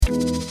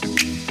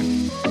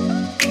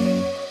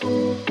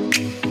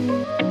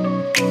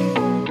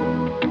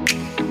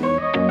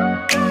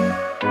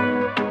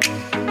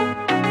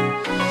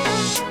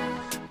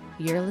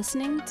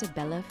to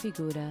Bella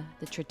Figura,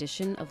 the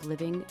tradition of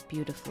living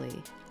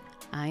beautifully.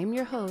 I am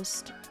your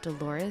host,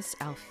 Dolores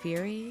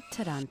Alfieri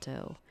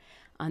Taranto.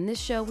 On this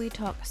show, we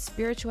talk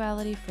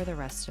spirituality for the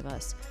rest of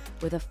us,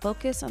 with a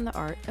focus on the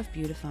art of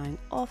beautifying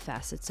all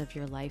facets of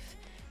your life,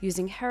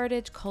 using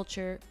heritage,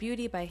 culture,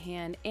 beauty by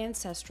hand,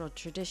 ancestral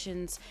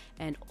traditions,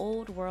 and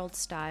old world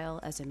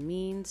style as a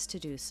means to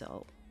do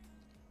so.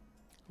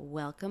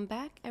 Welcome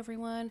back,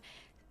 everyone.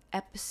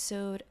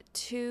 Episode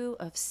 2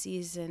 of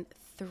season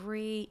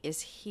 3 is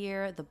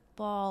here. The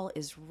ball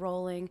is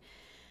rolling.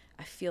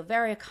 I feel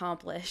very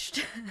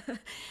accomplished.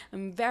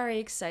 I'm very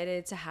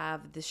excited to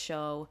have the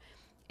show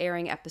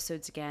airing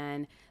episodes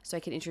again so I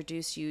can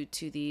introduce you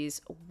to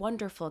these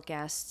wonderful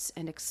guests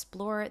and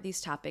explore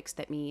these topics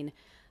that mean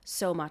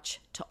so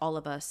much to all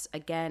of us.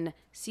 Again,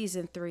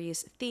 season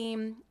 3's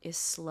theme is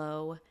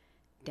slow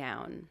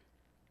down.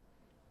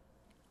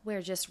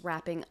 We're just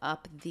wrapping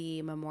up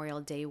the Memorial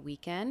Day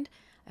weekend.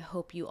 I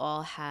hope you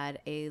all had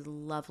a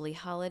lovely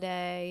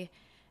holiday.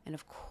 And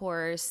of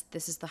course,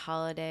 this is the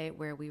holiday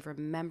where we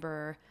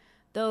remember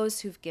those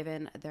who've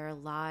given their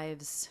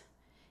lives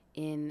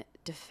in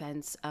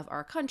defense of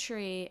our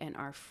country and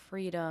our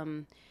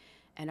freedom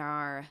and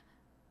our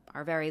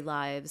very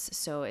lives.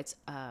 So it's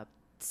a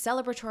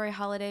celebratory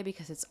holiday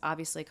because it's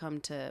obviously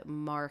come to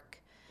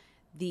mark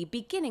the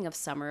beginning of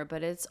summer,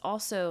 but it's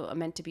also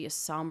meant to be a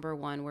somber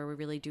one where we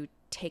really do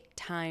take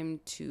time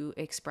to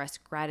express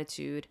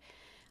gratitude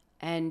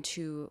and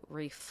to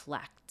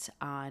reflect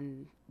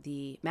on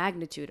the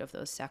magnitude of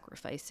those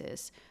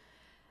sacrifices.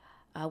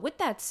 With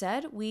that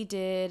said, we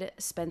did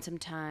spend some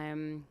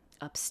time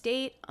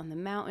upstate on the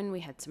mountain.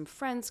 We had some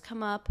friends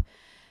come up.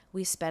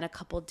 We spent a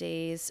couple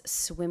days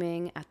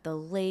swimming at the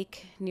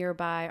lake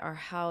nearby our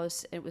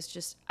house. It was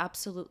just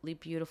absolutely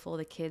beautiful.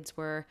 The kids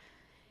were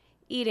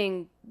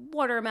eating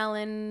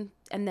watermelon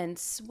and then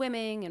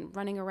swimming and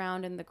running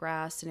around in the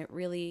grass, and it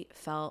really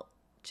felt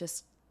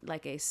just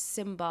like a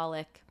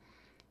symbolic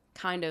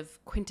kind of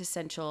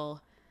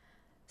quintessential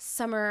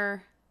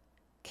summer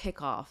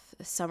kickoff.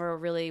 Summer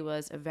really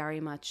was very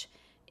much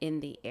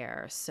in the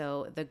air.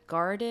 So the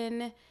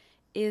garden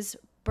is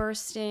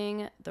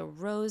bursting, the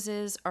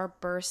roses are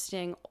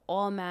bursting,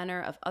 all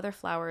manner of other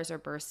flowers are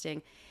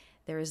bursting.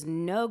 There is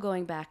no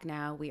going back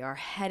now. We are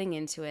heading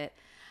into it.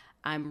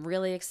 I'm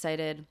really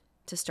excited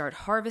to start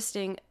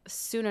harvesting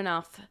soon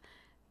enough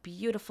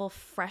beautiful,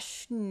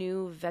 fresh,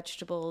 new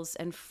vegetables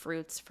and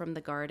fruits from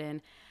the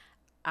garden.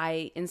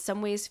 I, in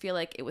some ways, feel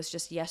like it was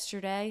just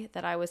yesterday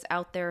that I was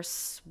out there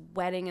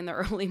sweating in the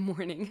early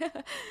morning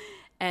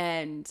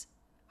and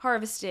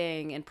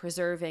harvesting and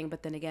preserving.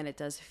 But then again, it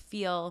does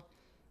feel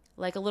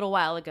like a little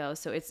while ago.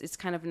 So it's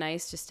kind of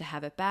nice just to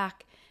have it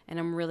back. And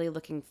I'm really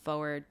looking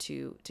forward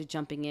to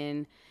jumping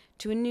in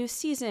to a new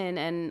season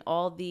and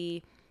all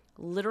the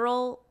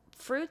literal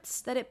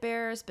fruits that it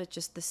bears, but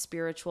just the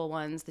spiritual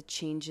ones, the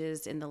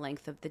changes in the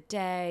length of the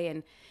day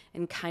and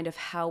kind of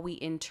how we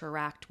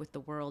interact with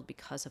the world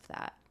because of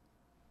that.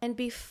 And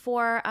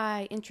before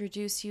I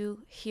introduce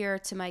you here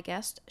to my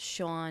guest,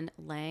 Sean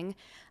Lang,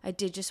 I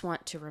did just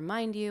want to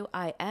remind you,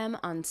 I am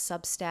on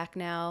Substack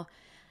now.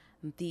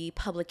 The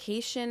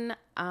publication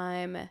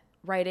I'm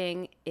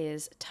writing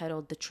is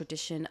titled The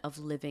Tradition of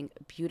Living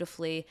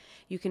Beautifully.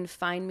 You can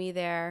find me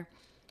there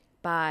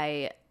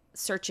by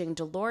searching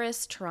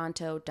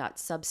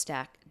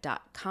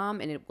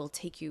dolorestaranto.substack.com, and it will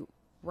take you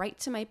right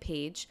to my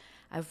page.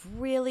 I've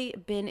really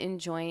been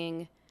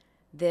enjoying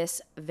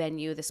this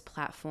venue, this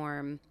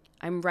platform.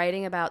 I'm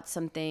writing about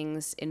some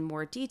things in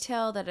more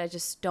detail that I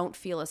just don't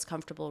feel as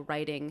comfortable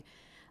writing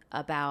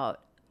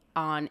about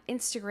on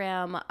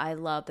Instagram. I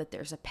love that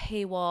there's a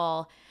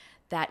paywall,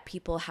 that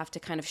people have to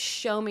kind of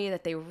show me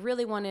that they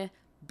really want to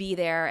be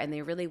there and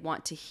they really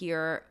want to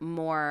hear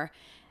more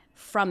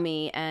from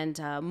me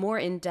and more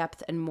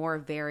in-depth and more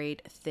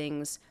varied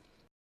things.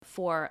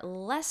 For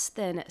less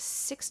than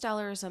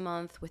 $6 a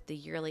month with the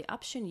yearly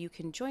option, you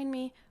can join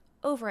me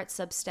over at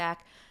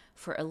Substack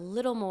for a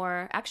little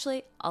more,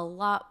 actually a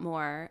lot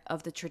more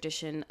of the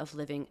tradition of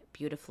living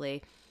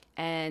beautifully.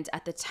 And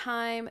at the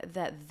time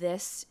that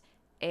this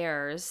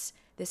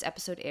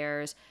episode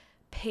airs,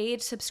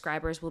 paid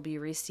subscribers will be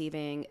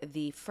receiving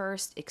the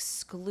first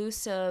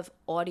exclusive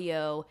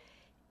audio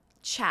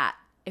chat,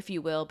 if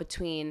you will,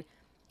 between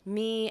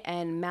me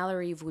and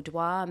Mallory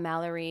Voudois.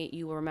 Mallory,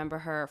 you will remember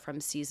her from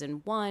season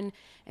 1,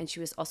 and she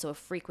was also a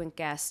frequent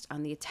guest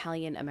on the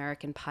Italian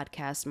American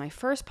podcast, my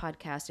first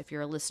podcast, if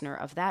you're a listener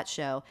of that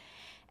show.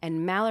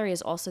 And Mallory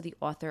is also the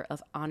author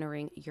of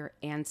Honoring Your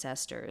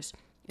Ancestors.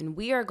 And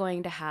we are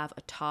going to have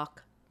a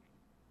talk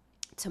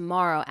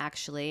tomorrow,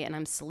 actually, and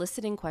I'm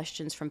soliciting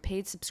questions from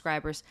paid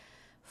subscribers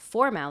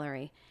for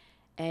Mallory.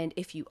 And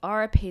if you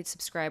are a paid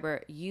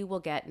subscriber, you will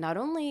get not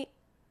only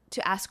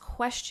to ask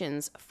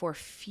questions for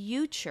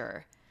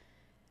future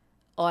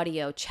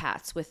audio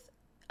chats with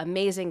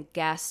amazing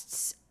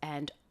guests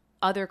and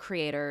other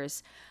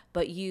creators,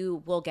 but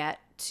you will get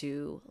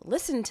to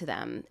listen to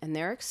them. And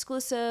they're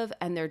exclusive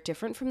and they're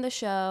different from the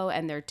show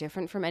and they're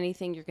different from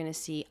anything you're going to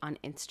see on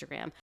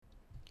Instagram.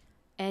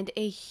 And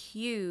a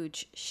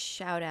huge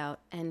shout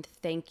out and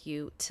thank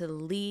you to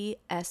Lee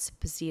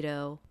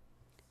Esposito,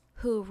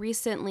 who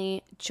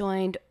recently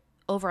joined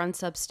over on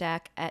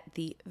Substack at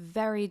the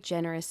very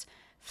generous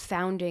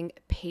founding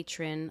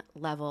patron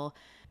level.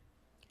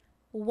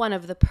 One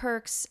of the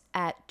perks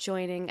at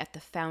joining at the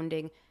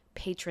founding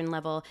patron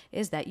level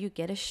is that you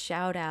get a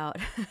shout out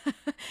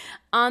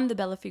on the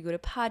Bella Figura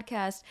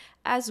podcast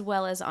as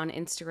well as on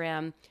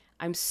Instagram.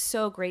 I'm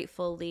so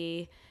grateful,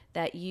 Lee,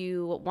 that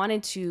you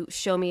wanted to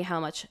show me how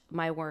much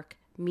my work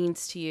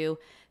means to you.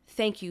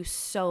 Thank you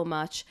so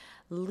much.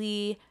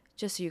 Lee,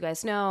 just so you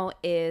guys know,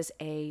 is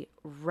a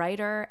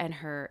writer, and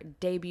her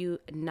debut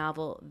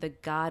novel, The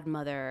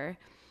Godmother,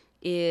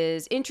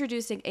 is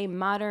introducing a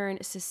modern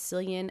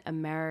Sicilian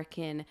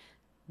American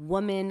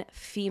woman,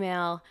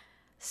 female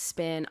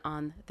spin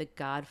on The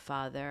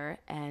Godfather,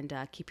 and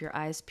keep your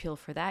eyes peeled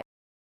for that.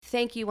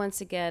 Thank you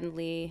once again,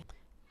 Lee,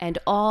 and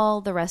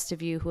all the rest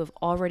of you who have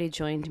already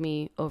joined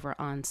me over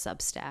on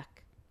Substack.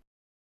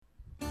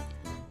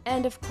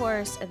 And of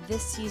course,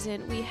 this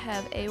season we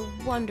have a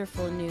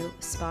wonderful new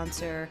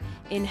sponsor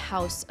in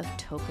House of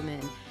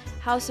Tokumen.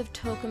 House of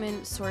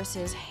Tokumen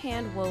sources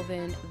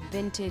hand-woven,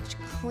 vintage,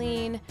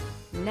 clean,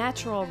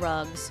 natural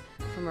rugs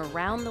from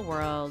around the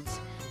world.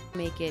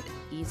 Make it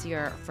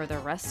easier for the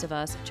rest of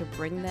us to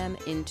bring them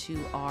into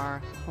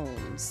our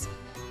homes.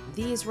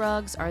 These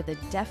rugs are the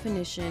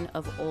definition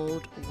of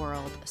old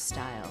world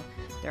style.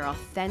 They're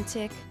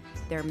authentic,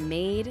 they're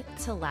made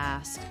to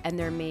last, and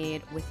they're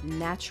made with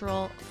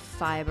natural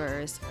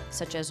fibers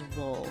such as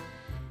wool,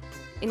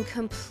 in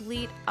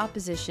complete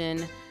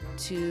opposition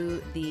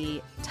to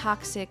the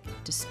toxic,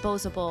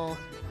 disposable,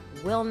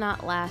 will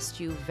not last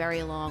you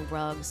very long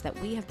rugs that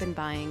we have been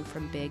buying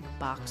from big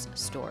box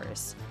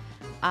stores.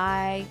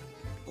 I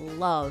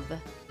love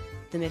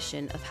the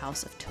mission of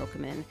House of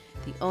Tokumen.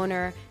 The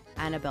owner,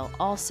 Annabelle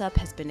Alsup,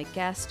 has been a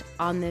guest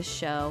on this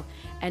show,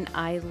 and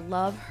I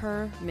love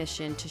her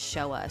mission to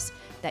show us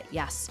that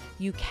yes,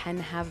 you can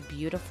have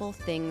beautiful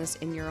things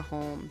in your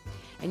home,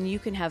 and you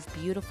can have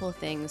beautiful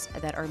things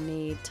that are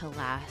made to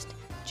last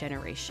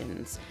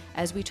generations.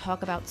 As we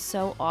talk about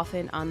so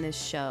often on this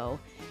show,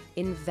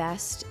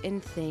 invest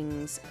in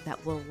things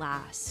that will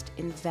last.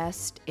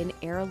 Invest in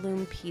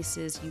heirloom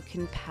pieces you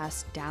can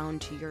pass down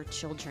to your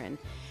children,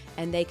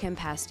 and they can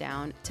pass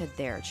down to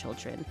their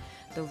children.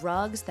 The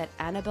rugs that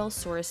Annabelle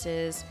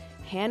sources,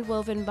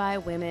 hand-woven by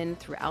women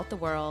throughout the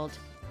world,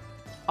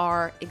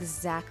 are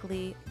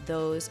exactly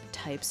those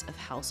types of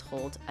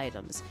household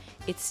items.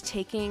 It's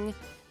taking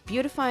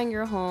beautifying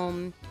your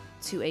home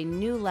to a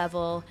new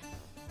level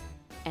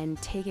and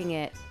taking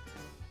it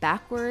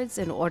backwards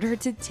in order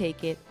to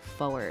take it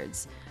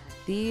forwards.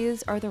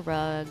 These are the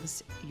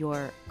rugs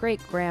your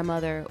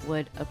great-grandmother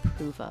would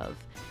approve of.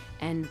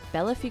 And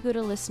Bella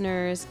Figura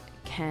listeners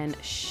can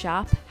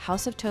shop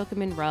House of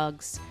Tokumen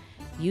rugs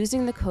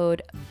using the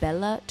code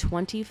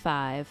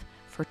BELLA25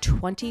 for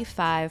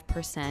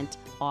 25%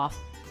 off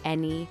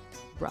any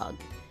rug.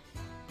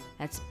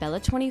 That's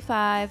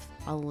Bella25.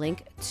 I'll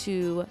link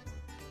to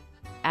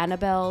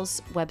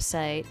Annabelle's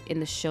website in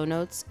the show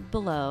notes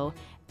below.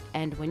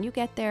 And when you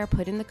get there,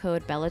 put in the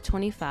code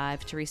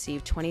BELLA25 to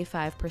receive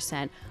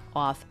 25%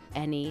 off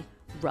any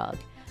rug.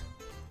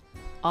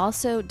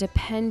 Also,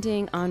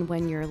 depending on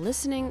when you're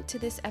listening to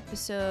this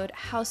episode,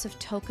 House of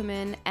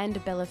Tokumen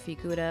and Bella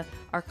Figura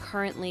are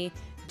currently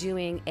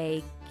doing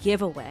a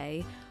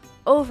giveaway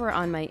over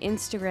on my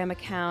Instagram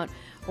account,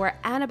 where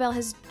Annabelle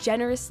has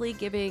generously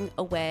giving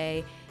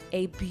away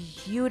a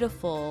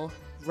beautiful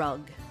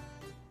rug.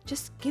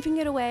 Just giving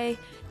it away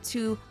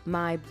to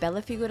my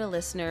Bella Figura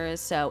listeners.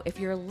 So if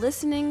you're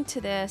listening to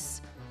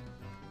this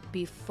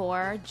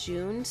before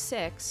June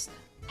 6th,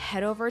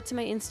 head over to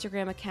my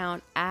Instagram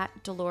account at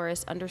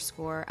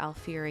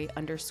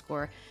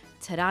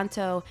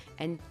Dolores_Alfieri_Taranto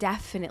and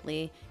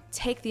definitely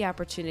take the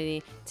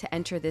opportunity to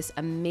enter this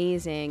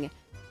amazing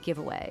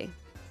giveaway.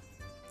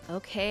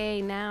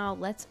 Okay, now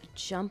let's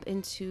jump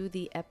into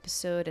the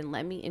episode and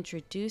let me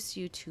introduce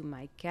you to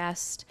my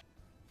guest.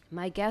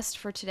 My guest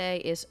for today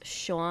is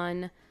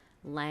Sean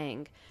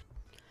Lang.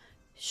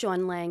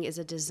 Sean Lang is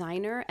a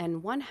designer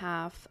and one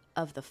half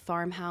of the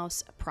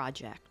Farmhouse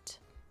Project.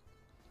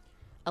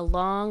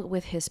 Along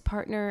with his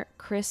partner,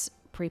 Chris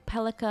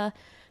Prepelica,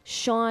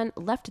 Sean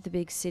left the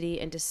big city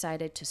and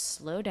decided to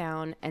slow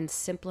down and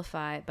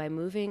simplify by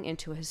moving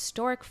into a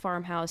historic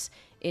farmhouse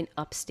in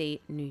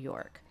upstate New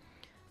York.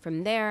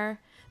 From there,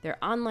 their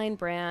online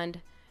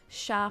brand,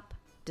 shop,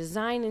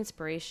 design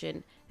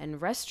inspiration, and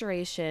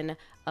restoration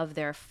of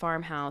their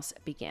farmhouse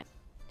began.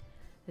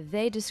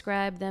 They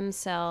describe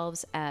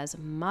themselves as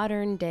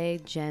modern-day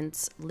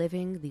gents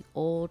living the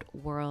old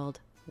world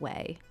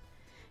way.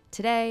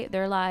 Today,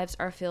 their lives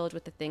are filled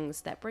with the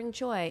things that bring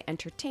joy: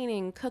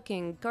 entertaining,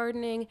 cooking,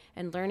 gardening,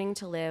 and learning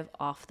to live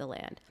off the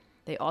land.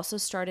 They also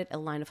started a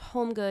line of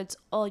home goods,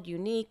 all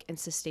unique and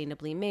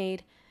sustainably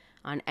made.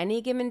 On any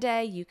given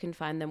day, you can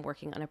find them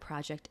working on a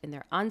project in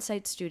their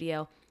on-site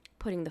studio,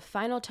 putting the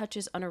final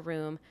touches on a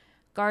room,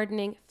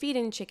 gardening,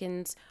 feeding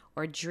chickens,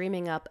 or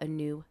dreaming up a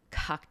new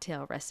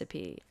cocktail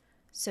recipe.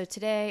 So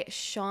today,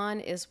 Sean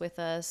is with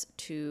us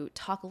to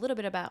talk a little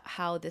bit about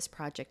how this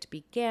project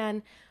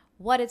began,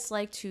 what it's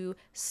like to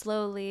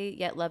slowly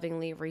yet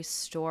lovingly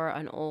restore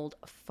an old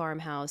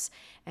farmhouse,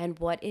 and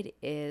what it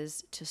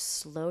is to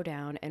slow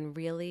down and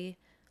really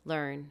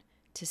learn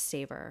to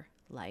savor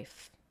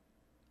life.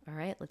 All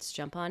right, let's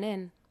jump on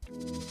in.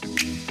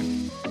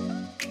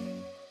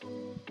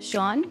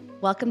 Sean,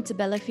 welcome to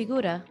Bella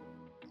Figura.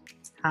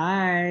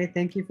 Hi,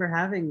 thank you for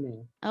having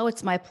me. Oh,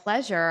 it's my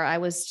pleasure. I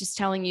was just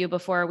telling you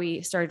before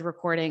we started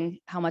recording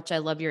how much I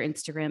love your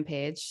Instagram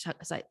page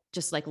because I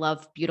just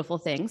love beautiful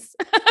things.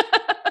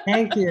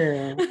 Thank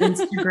you.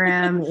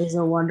 Instagram is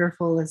a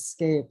wonderful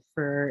escape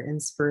for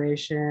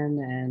inspiration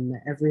and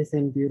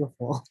everything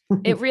beautiful.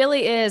 It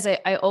really is.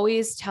 I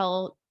always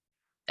tell,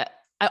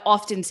 I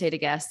often say to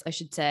guests, I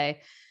should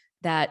say,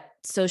 that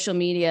social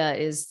media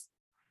is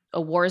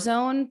a war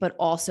zone, but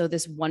also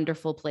this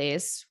wonderful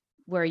place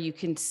where you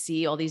can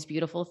see all these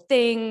beautiful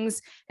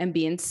things and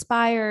be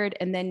inspired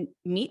and then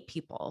meet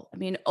people. I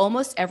mean,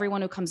 almost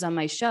everyone who comes on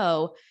my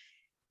show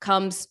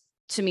comes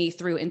to me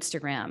through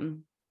Instagram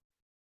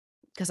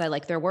because I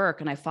like their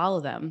work and I follow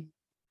them.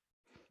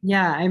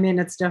 Yeah, I mean,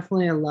 it's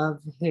definitely a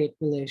love-hate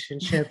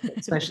relationship,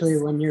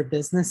 especially when your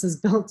business is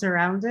built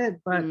around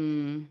it. But,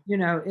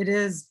 it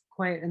is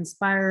quite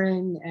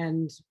inspiring.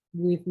 And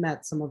we've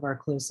met some of our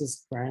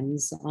closest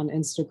friends on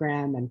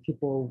Instagram and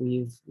people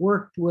we've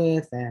worked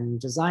with and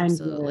designed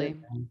with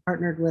and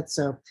partnered with.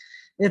 So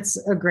it's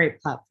a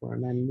great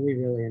platform and we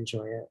really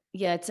enjoy it.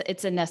 Yeah,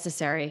 it's a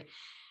necessary.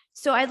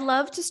 So I'd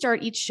love to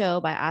start each show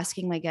by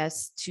asking my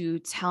guests to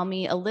tell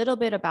me a little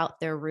bit about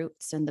their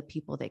roots and the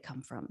people they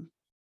come from.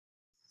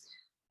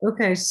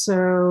 Okay,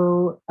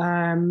 so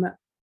I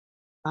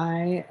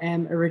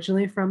am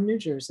originally from New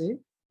Jersey.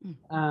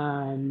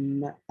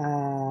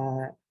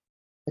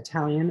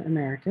 Italian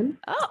American.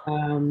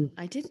 Oh,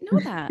 I didn't know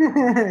that.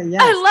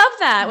 Yes. I love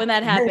that when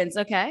that happens.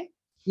 Okay.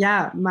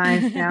 Yeah, my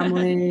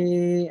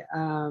family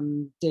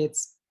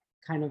dates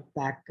kind of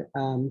back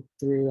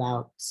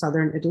throughout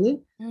southern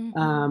Italy.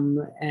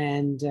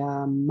 And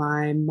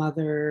my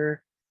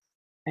mother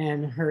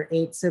and her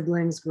 8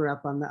 siblings grew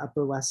up on the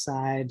Upper West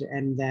Side.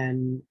 And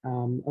then,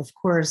 of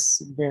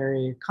course,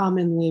 very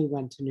commonly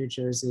went to New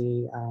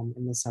Jersey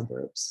in the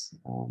suburbs.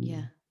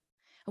 Yeah.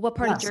 What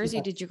part of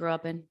Jersey did you grow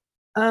up in?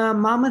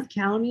 Monmouth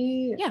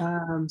County. Yeah.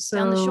 Down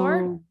the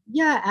shore?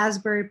 Yeah,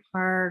 Asbury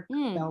Park,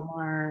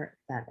 Belmar,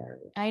 that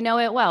area. I know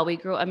it well. We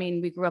grew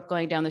up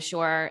going down the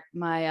shore.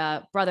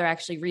 My brother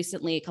actually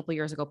recently, a couple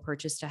years ago,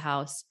 purchased a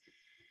house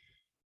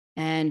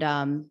and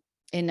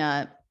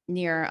in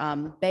near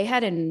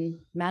Bayhead and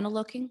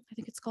Manilooking, I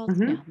think it's called.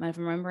 Yeah, if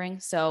I'm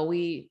remembering. So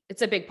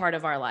it's a big part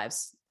of our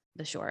lives,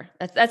 the shore.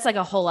 That's like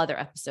a whole other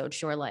episode,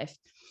 shore life.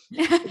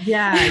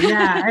 Yeah.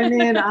 I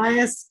mean, I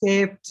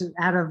escaped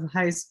out of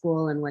high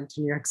school and went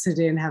to New York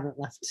City and haven't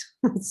left.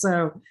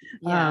 So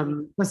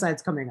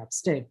besides coming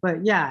upstate,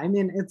 but yeah, I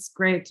mean, it's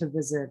great to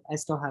visit. I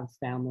still have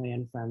family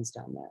and friends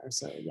down there.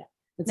 So yeah.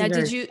 Now,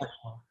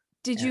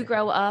 did you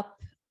grow up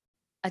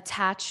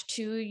attached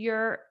to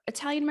your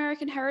Italian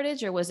American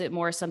heritage, or was it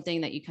more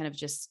something that you kind of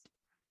just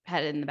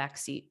had in the back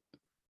seat?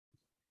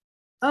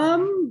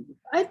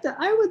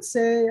 I would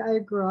say I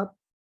grew up,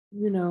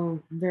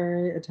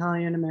 very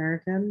Italian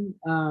American,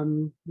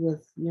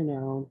 with,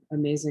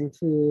 amazing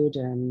food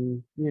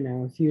and,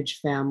 huge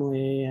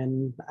family.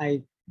 And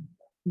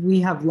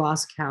we have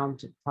lost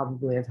count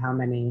probably of how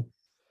many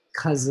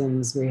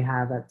cousins we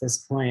have at this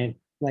point.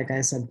 Like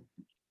I said,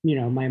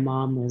 my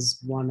mom was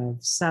one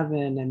of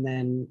 7, and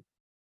then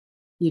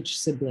each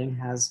sibling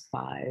has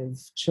 5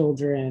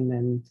 children,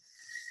 and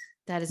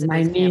that is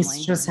my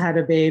niece just had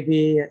a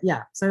baby.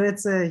 Yeah, so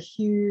it's a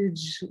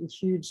huge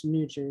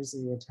New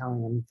Jersey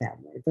Italian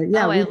family. But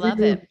yeah, I love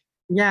it.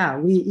 Yeah,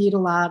 we eat a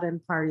lot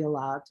and party a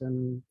lot,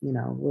 and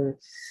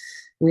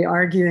we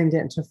argue and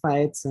get into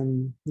fights,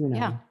 and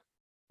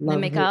they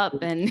make up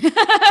and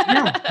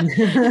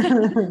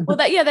well,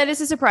 that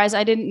is a surprise.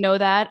 I didn't know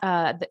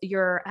that.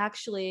 You're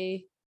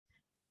actually,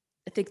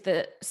 I think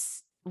there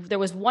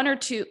was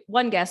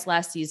one guest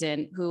last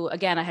season who,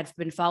 again, I had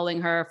been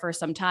following her for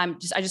some time.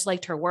 I just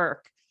liked her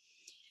work.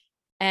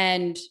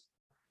 And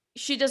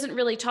she doesn't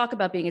really talk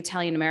about being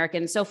Italian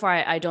American. So far,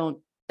 I don't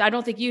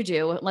think you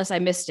do, unless I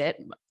missed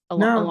it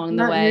along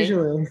the way.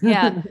 Usually.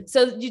 Yeah.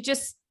 So you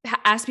just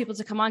ask people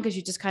to come on because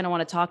you just kind of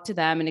want to talk to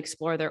them and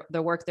explore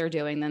their work they're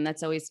doing. Then I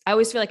always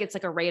feel like it's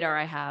like a radar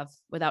I have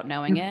without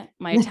knowing it,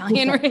 my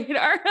Italian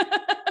radar.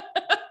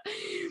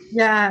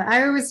 Yeah,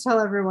 I always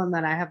tell everyone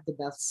that I have the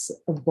best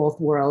of both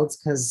worlds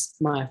because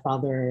my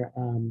father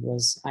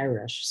was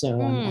Irish, so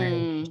I'm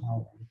Irish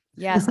Italian.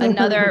 Yes,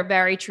 another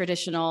very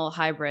traditional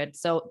hybrid.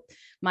 So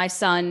my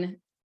son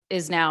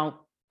is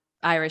now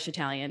Irish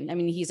Italian. I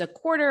mean, he's a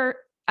quarter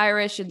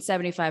Irish and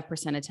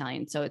 75%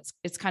 Italian, so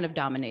it's kind of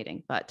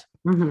dominating, but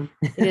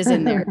it is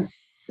in there.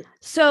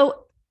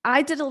 So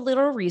I did a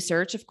little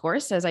research, of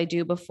course, as I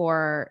do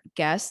before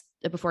guests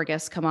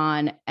come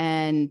on,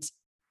 and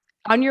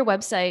on your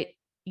website,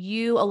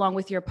 you, along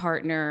with your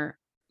partner,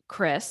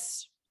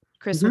 Chris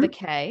with a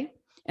K,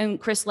 And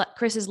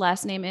Chris's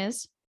last name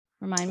is,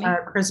 remind me.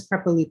 Chris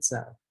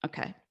Prepolizzo.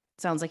 Okay.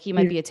 Sounds like he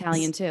might be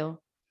Italian too.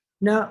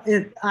 No,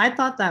 I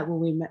thought that when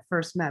we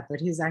first met, but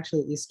he's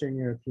actually Eastern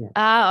European.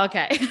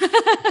 Okay.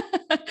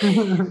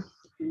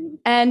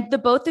 And the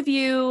both of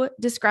you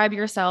describe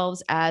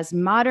yourselves as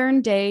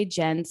modern day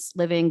gents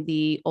living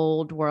the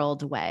old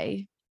world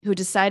way, who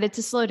decided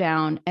to slow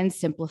down and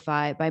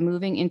simplify by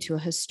moving into a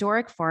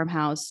historic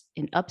farmhouse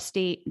in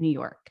upstate New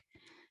York.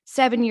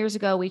 7 years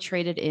ago, we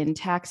traded in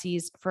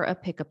taxis for a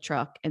pickup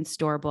truck and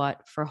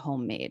store-bought for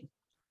homemade.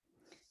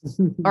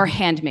 Or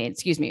handmade,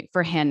 excuse me,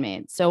 for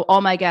handmade. So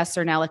all my guests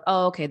are now like,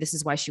 oh, okay, this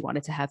is why she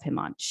wanted to have him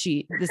on.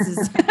 This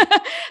is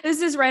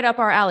this is right up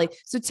our alley.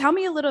 So tell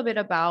me a little bit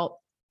about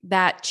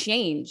that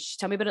change.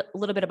 Tell me a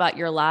little bit about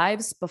your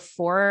lives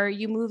before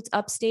you moved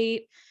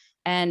upstate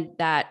and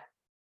that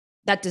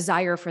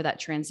desire for that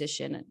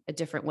transition, a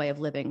different way of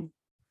living.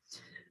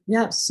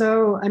 Yeah.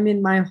 So, I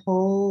mean, my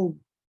whole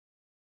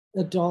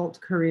adult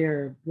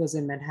career was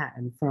in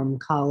Manhattan from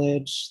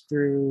college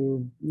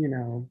through,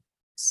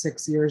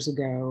 6 years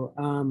ago.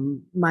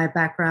 My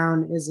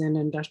background is in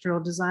industrial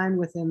design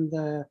within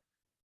the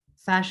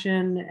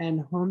fashion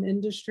and home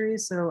industry.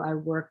 So I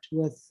worked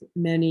with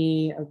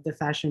many of the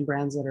fashion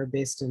brands that are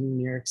based in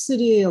New York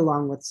City,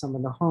 along with some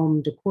of the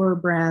home decor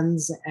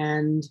brands,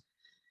 and,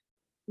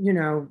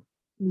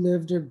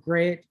 lived a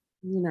great,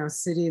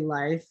 city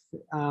life,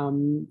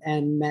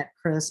 and met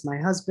Chris, my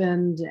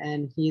husband,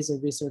 and he's a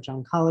research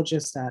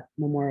oncologist at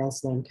Memorial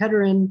Sloan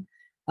Kettering.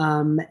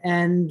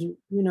 And,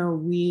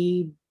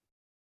 we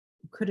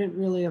couldn't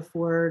really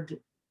afford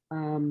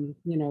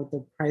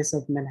the price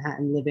of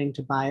Manhattan living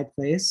to buy a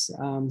place.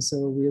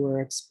 So we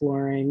were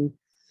exploring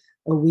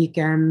a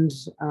weekend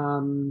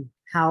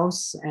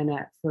house. And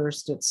at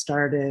first it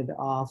started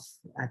off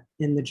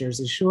in the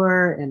Jersey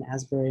Shore in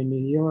Asbury,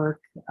 New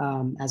York,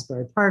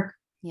 Asbury Park,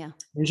 New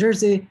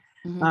Jersey.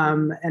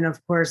 Mm-hmm. And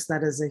of course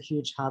that is a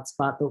huge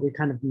hotspot, but we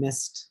kind of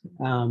missed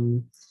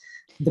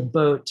the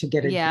boat to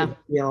get a good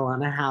deal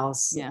on a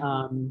house.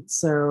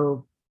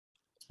 So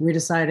we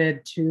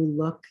decided to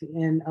look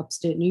in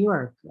upstate New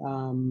York.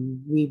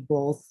 We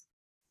both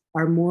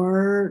are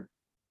more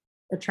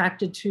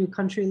attracted to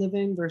country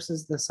living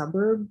versus the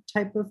suburb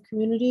type of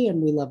community,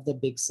 and we love the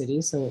big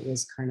city. So it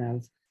was kind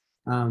of,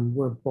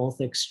 we're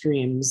both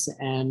extremes,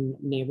 and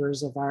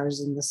neighbors of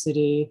ours in the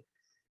city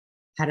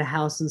had a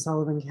house in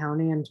Sullivan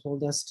County and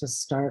told us to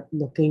start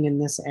looking in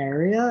this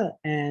area.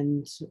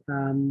 And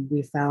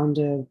we found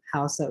a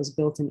house that was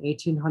built in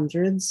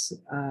 1800s.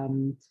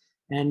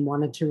 And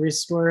wanted to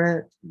restore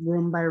it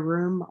room by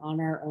room on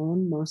our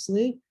own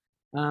mostly.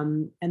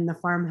 And the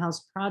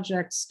farmhouse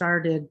project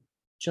started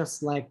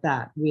just like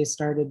that. We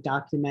started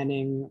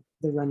documenting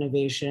the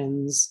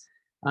renovations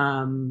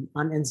on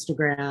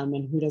Instagram,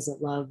 and who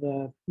doesn't love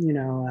a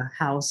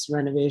house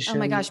renovation? Oh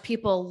my gosh,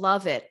 people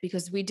love it,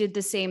 because we did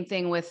the same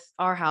thing with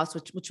our house,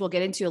 which we'll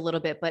get into a little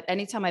bit. But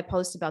anytime I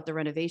post about the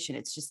renovation,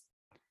 it's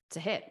a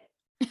hit.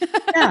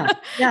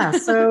 Yeah.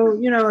 So,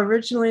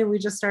 originally we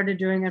just started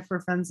doing it for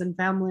friends and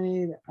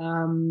family,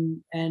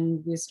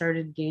 and we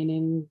started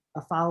gaining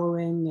a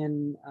following,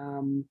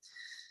 and,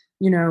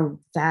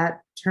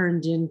 that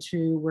turned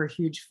into, we're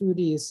huge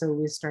foodies. So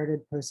we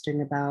started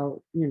posting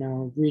about,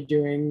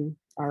 redoing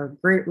our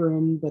great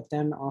room, but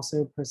then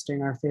also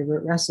posting our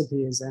favorite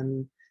recipes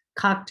and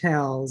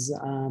cocktails,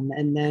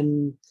 and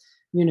then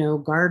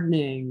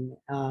gardening.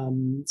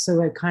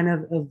 So it kind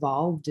of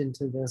evolved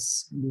into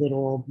this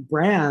little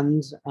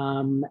brand.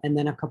 And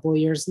then a couple of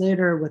years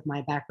later, with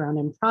my background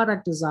in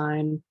product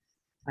design,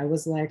 I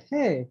was like,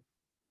 hey,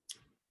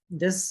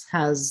 this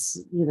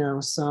has,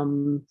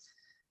 some,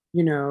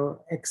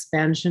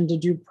 expansion to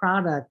do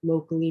product,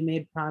 locally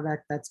made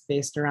product that's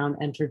based around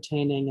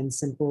entertaining and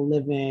simple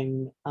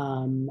living.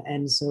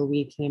 And so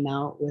we came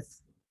out with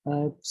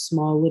a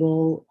small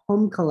little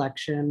home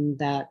collection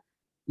that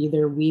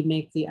either we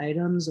make the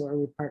items or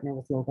we partner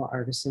with local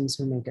artisans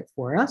who make it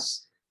for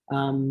us.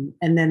 And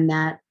then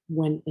that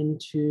went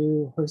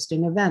into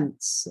hosting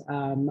events.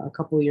 A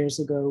couple of years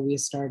ago, we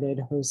started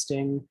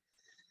hosting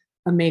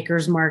a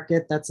makers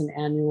market. That's an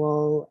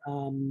annual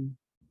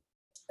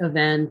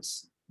event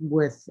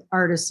with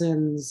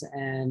artisans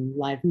and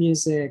live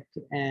music.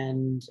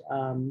 And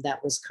that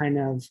was kind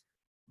of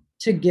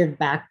to give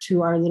back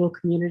to our little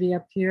community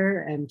up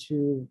here and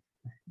to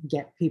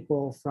get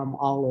people from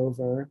all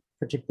over,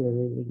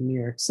 particularly New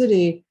York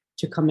City,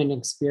 to come and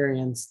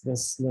experience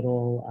this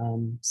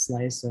little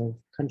slice of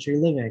country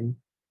living.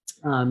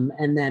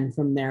 And then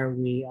from there,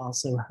 we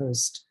also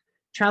host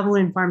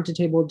traveling farm to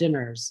table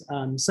dinners.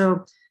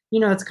 So,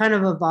 it's kind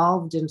of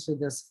evolved into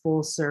this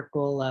full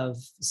circle of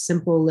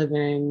simple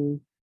living,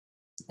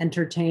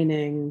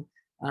 entertaining,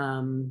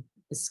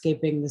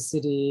 escaping the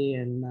city,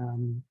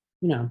 and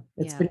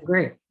it's been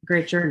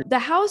great journey. The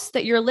house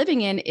that you're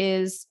living in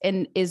is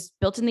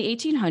built in the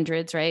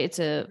 1800s, right? It's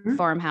a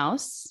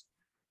farmhouse.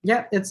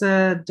 Yeah, it's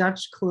a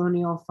Dutch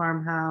colonial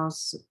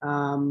farmhouse.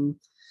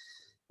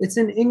 It's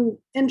an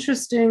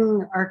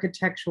interesting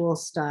architectural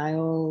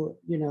style.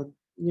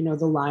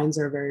 the lines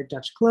are very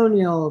Dutch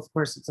colonial. Of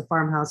course, it's a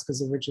farmhouse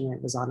because originally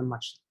it was on a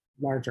much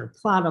larger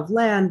plot of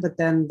land, but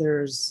then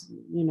there's,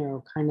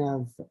 kind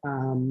of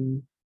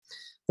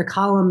the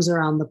columns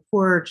around the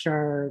porch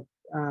are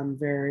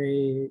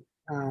very,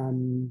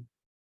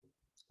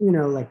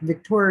 like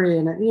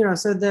Victorian,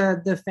 so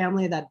the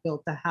family that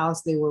built the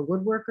house, they were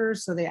woodworkers.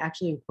 So they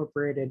actually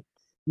incorporated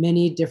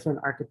many different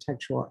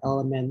architectural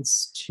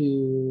elements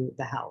to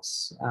the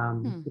house,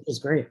 which is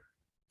great.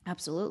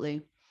 Absolutely.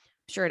 I'm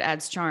sure it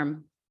adds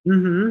charm.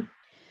 Mm-hmm.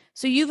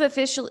 So you've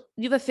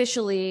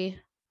officially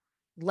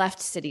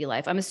left city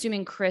life. I'm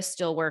assuming Chris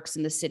still works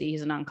in the city.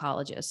 He's an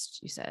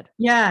oncologist, you said.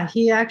 Yeah,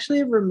 he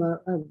actually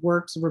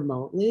works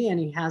remotely, and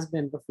he has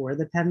been before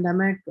the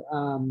pandemic,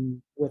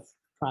 with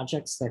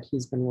projects that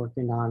he's been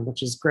working on,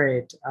 which is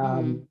great.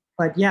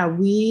 But yeah,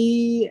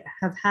 we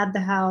have had the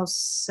house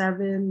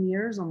 7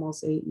 years,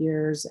 almost 8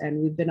 years,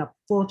 and we've been up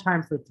full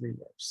time for 3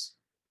 years.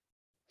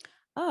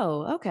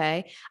 Oh,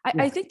 okay.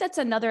 I think that's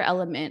another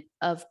element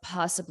of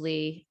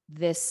possibly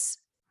this,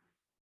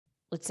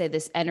 let's say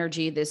this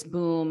energy, this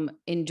boom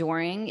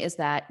enduring, is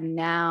that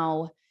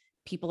now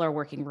people are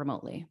working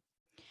remotely.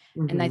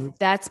 Mm-hmm. And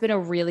that's been a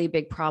really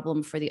big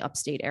problem for the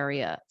upstate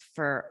area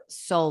for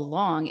so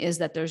long, is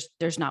that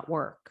there's not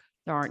work.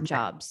 There aren't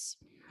jobs.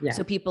 Yeah.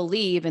 So people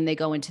leave and they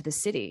go into the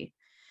city,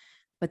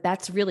 but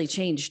that's really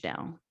changed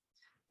now.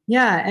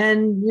 Yeah.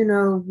 And,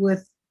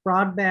 with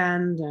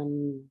broadband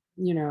and,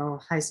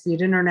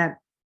 high-speed internet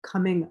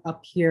coming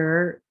up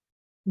here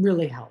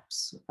really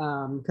helps,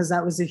 because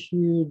that was a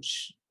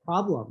huge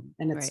problem,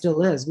 and it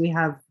still is. We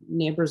have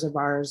neighbors of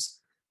ours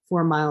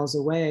 4 miles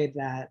away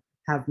that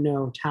have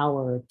no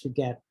tower to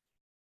get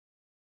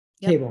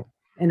cable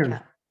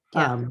internet.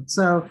 Yeah.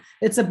 So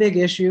it's a big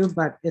issue,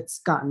 but it's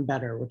gotten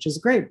better, which is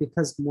great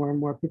because more and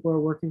more people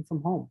are working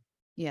from home.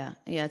 Yeah.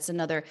 It's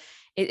another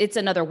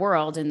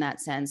world in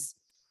that sense.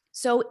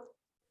 So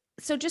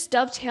just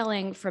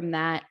dovetailing from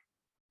that,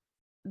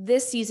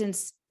 this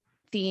season's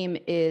theme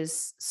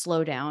is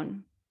slow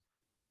down.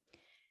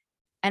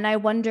 And I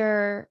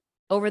wonder,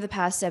 over the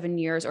past 7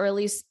 years, or at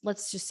least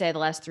let's just say the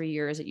last 3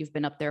 years that you've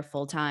been up there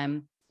full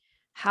time,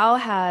 how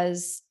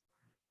has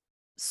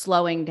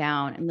slowing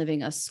down and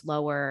living a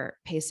slower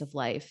pace of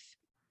life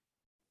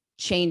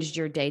changed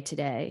your day to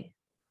day?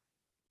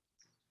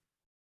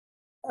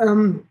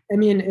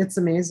 It's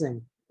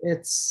amazing.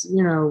 It's,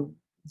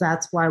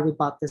 that's why we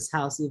bought this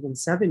house even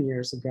 7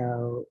 years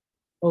ago,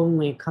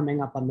 only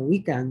coming up on the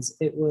weekends.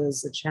 It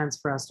was a chance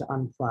for us to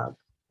unplug.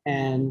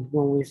 And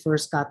when we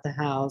first got the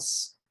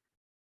house,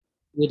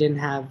 we didn't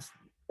have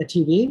a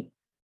TV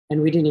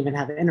and we didn't even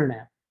have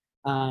internet.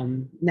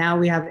 Now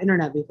we have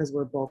internet because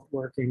we're both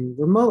working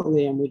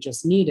remotely and we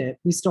just need it.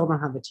 We still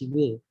don't have a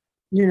TV.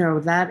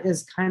 That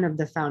is kind of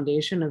the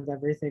foundation of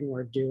everything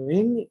we're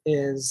doing,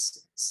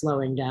 is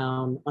slowing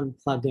down,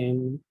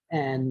 unplugging,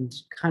 and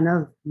kind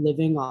of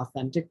living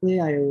authentically.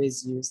 I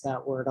always use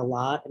that word a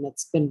lot, and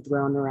it's been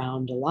thrown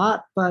around a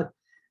lot, but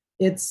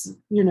it's,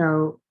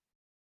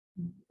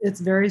 it's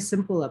very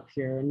simple up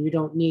here and you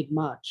don't need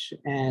much.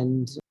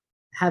 And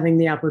having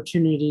the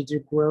opportunity to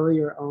grow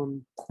your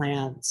own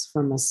plants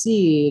from a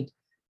seed,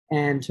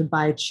 and to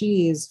buy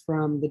cheese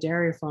from the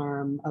dairy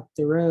farm up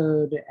the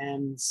road,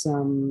 and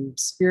some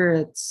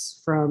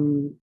spirits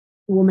from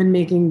a woman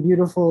making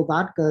beautiful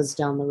vodkas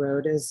down the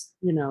road, is,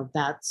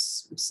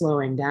 that's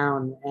slowing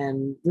down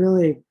and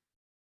really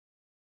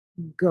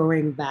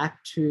going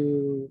back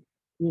to,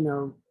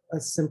 a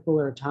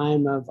simpler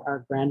time of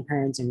our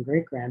grandparents and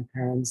great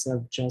grandparents,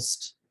 of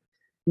just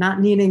not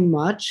needing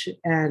much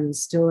and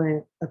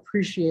still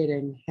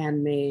appreciating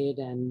handmade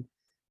and,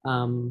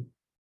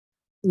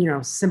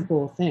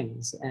 simple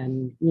things.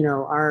 And,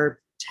 our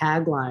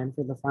tagline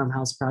for the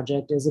Farmhouse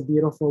Project is "A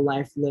beautiful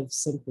life lived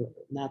simply."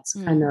 And that's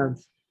kind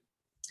of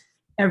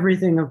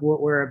everything of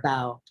what we're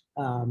about,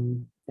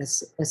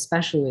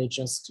 especially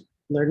just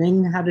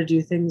learning how to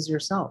do things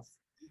yourself.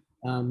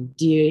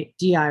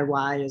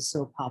 DIY is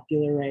so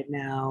popular right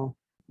now.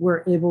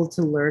 We're able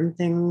to learn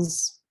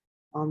things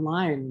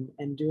online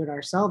and do it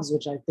ourselves,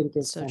 which I think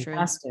is so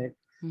fantastic.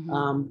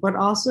 Mm-hmm. But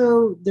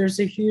also there's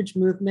a huge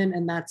movement,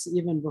 and that's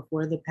even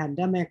before the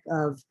pandemic,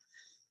 of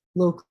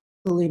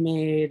locally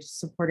made,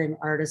 supporting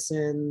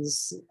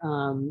artisans,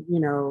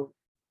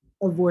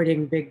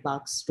 avoiding big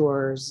box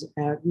stores.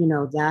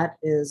 That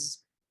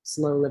is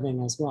slow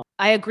living as well.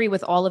 I agree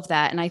with all of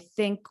that. And I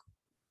think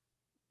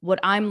what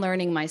I'm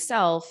learning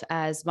myself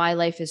as my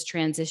life is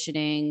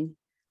transitioning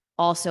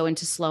also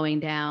into slowing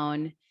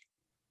down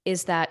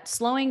is that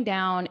slowing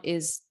down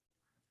is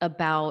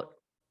about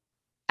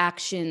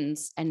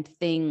actions and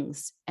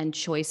things and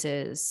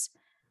choices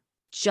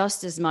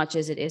just as much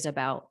as it is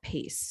about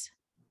pace.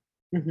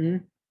 Mm-hmm.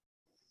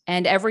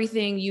 And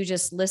everything you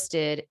just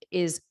listed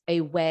is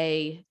a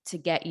way to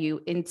get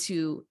you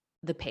into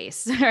the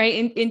pace,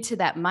 right? Into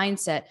that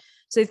mindset.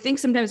 So I think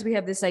sometimes we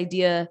have this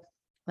idea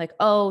like,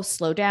 oh,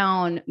 slow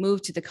down,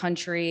 move to the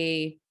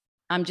country.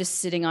 I'm just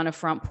sitting on a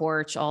front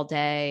porch all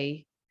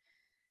day.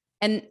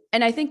 And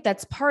I think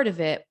that's part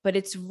of it, but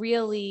it's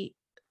really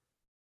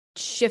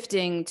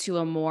shifting to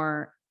a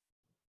more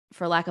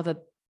for lack of a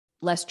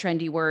less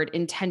trendy word,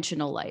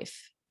 intentional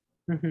life,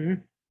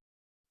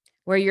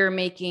 where you're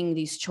making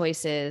these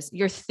choices.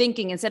 You're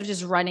thinking, instead of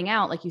just running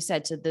out, like you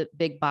said, to the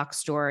big box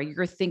store,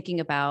 you're thinking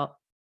about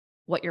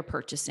what you're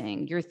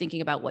purchasing. You're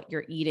thinking about what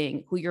you're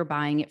eating, who you're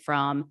buying it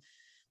from,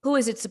 who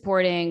is it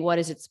supporting, what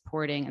is it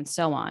supporting, and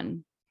so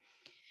on.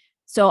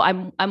 So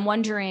I'm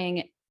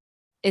wondering,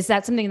 is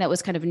that something that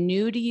was kind of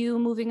new to you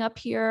moving up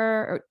here?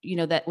 Or,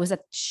 that was a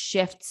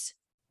shift?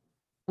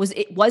 Was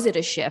it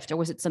a shift, or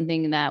was it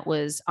something that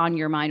was on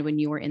your mind when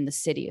you were in the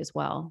city as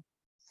well?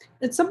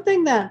 It's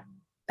something that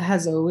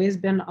has always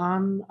been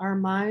on our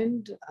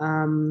mind.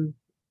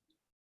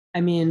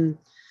 I mean,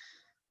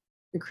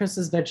 Chris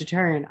is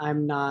vegetarian.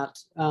 I'm not.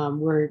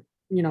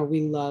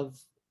 We love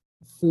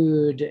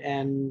food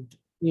and,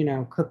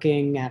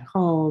 cooking at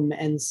home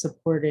and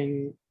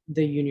supporting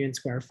the Union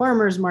Square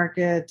Farmers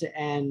Market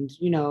and,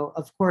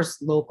 of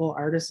course, local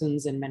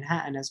artisans in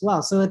Manhattan as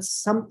well. So it's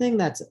something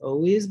that's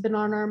always been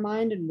on our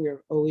mind, and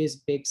we're always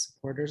big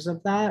supporters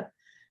of that.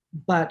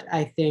 But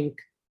I think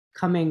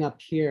coming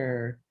up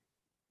here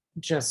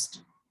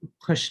just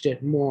pushed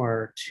it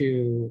more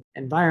to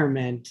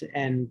environment,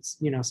 and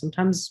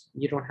sometimes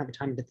you don't have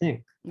time to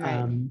think.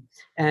 Right.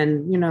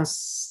 And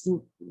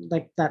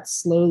like that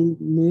slow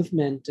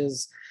movement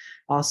is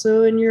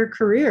also in your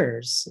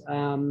careers.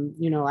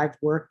 I've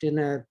worked in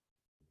a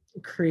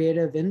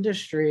creative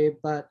industry,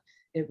 but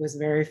it was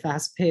very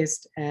fast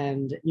paced,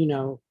 and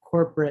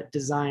corporate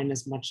design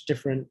is much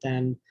different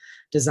than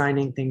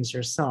designing things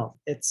yourself.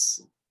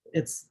 It's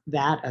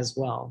that as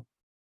well.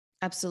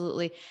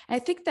 Absolutely. I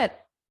think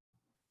that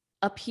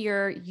up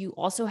here, you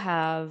also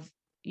have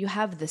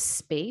the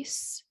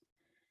space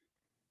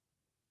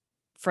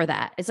for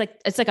that. It's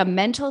like a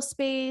mental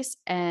space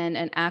and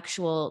an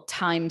actual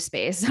time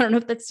space. I don't know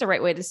if that's the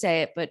right way to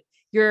say it, but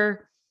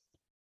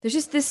there's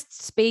just this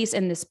space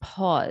and this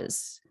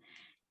pause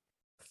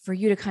for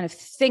you to kind of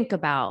think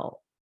about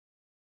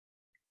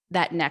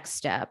that next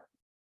step.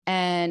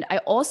 And I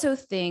also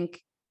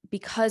think,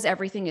 because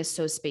everything is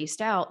so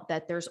spaced out,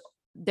 that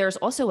there's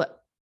also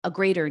a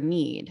greater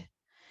need.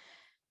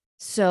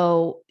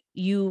 So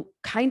you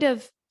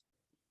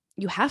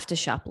have to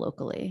shop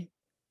locally.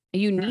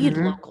 You need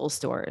local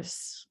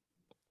stores.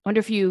 I wonder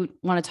if you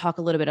want to talk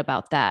a little bit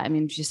about that. I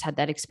mean, you just had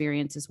that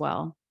experience as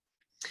well.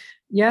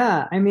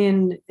 Yeah, I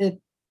mean,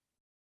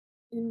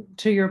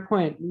 to your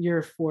point,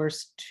 you're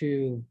forced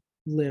to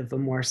live a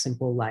more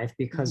simple life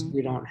because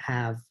we don't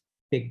have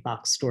big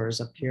box stores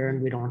up here,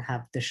 and we don't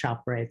have the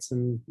ShopRites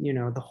and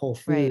the Whole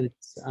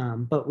Foods,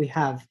 but we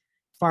have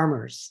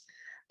farmers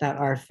that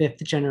are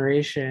fifth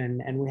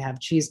generation, and we have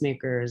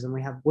cheesemakers, and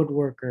we have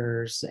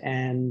woodworkers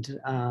and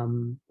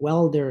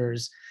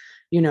welders,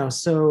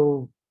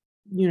 so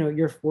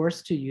you're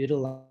forced to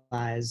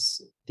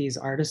utilize these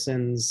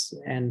artisans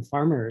and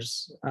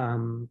farmers.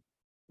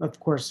 Of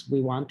course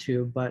we want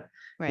to, but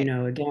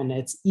again,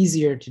 it's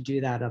easier to do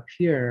that up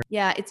here.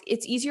 Yeah,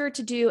 it's easier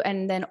to do.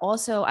 And then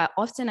also,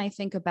 I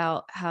think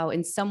about how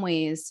in some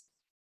ways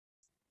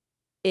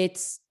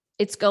it's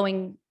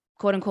going,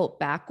 quote unquote,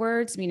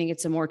 backwards, meaning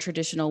it's a more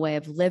traditional way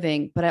of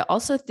living. But I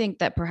also think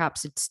that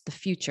perhaps it's the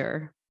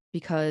future,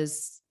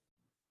 because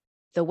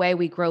the way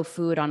we grow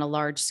food on a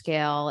large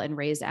scale and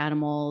raise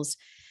animals,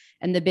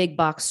 and the big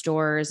box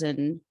stores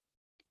and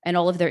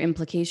all of their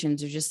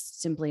implications, are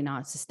just simply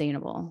not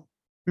sustainable.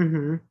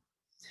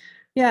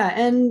 Yeah,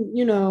 and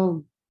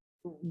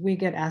we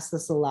get asked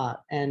this a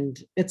lot,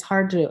 and it's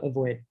hard to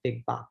avoid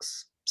big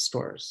box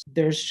stores.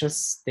 There's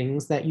just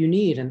things that you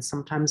need, and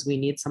sometimes we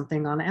need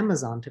something on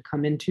Amazon to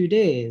come in 2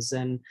 days,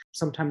 and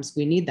sometimes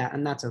we need that,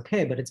 and that's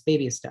okay, but it's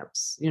baby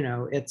steps.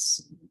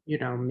 It's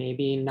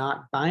maybe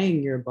not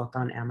buying your book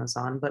on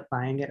Amazon, but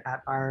buying it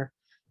at our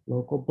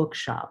local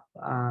bookshop.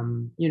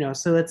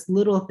 So it's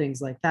little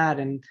things like that.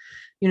 And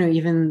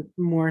even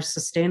more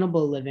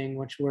sustainable living,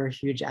 which we're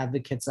huge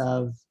advocates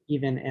of,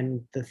 even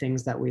in the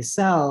things that we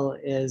sell,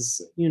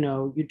 is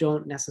you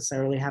don't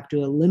necessarily have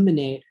to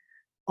eliminate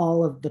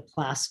all of the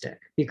plastic,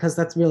 because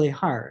that's really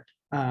hard.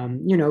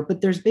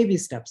 But there's baby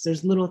steps,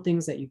 there's little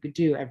things that you could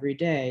do every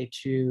day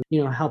to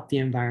help the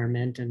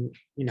environment and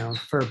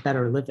for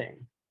better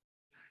living.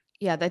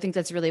 Yeah, I think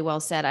that's really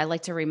well said. I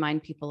like to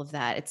remind people of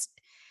that.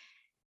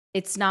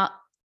 It's not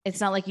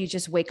like you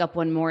just wake up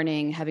one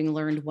morning having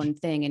learned one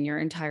thing and your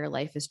entire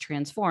life is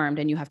transformed,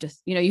 and you have to,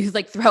 you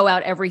like throw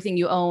out everything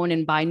you own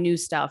and buy new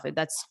stuff.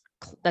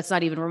 That's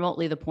not even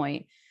remotely the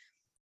point.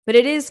 But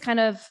it is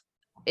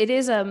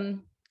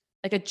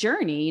like a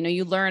journey.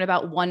 You learn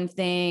about one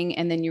thing,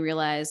 and then you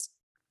realize,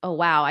 oh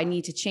wow, I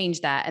need to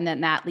change that, and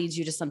then that leads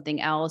you to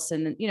something else,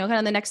 and kind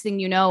of the next thing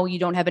you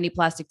don't have any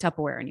plastic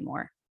Tupperware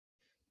anymore.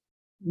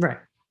 Right.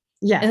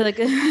 Yeah. Like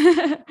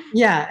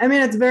yeah, I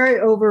mean, it's very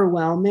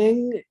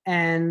overwhelming,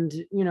 and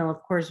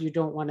of course you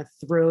don't want to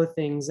throw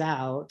things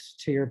out,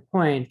 to your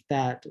point,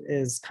 that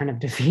is kind of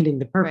defeating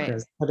the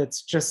purpose. But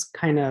it's just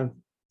kind of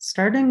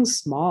starting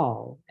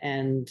small,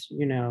 and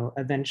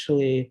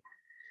eventually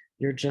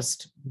you're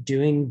just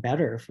doing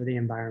better for the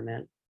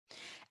environment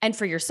and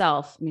for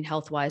yourself, I mean,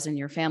 health wise, and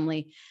your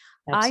family.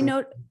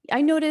 Absolutely.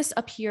 I noticed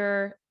up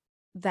here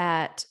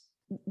that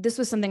this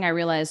was something I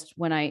realized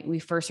when we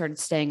first started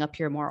staying up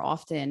here more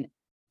often.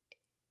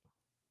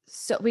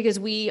 So because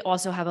we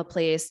also have a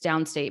place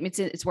downstate.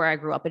 It's where I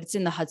grew up, but it's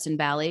in the Hudson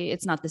Valley.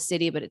 It's not the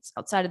city, but it's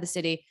outside of the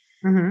city.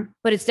 Mm-hmm.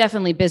 But it's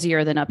definitely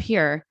busier than up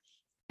here.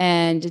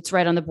 And it's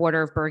right on the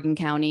border of Bergen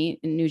County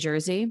in New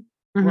Jersey,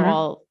 where Mm-hmm.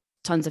 all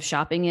tons of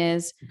shopping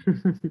is.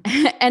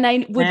 And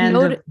I would And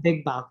notice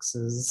big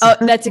boxes. oh,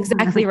 that's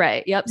exactly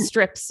right. Yep.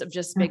 Strips of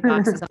just big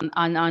boxes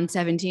on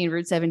 17,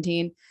 Route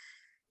 17.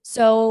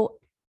 So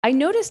I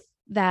noticed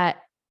that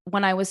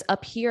when I was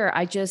up here,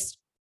 I just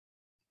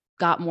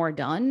got more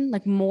done,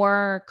 like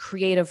more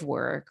creative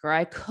work, or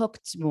I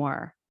cooked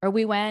more, or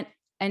we went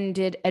and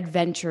did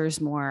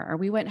adventures more, or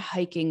we went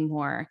hiking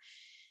more.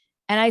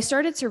 And I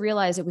started to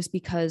realize it was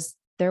because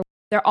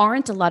there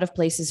aren't a lot of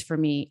places for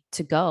me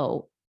to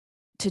go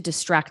to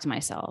distract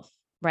myself.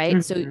 Right.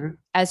 Mm-hmm. So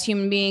as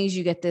human beings,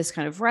 you get this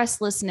kind of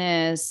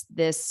restlessness,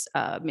 this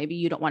maybe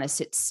you don't want to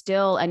sit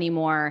still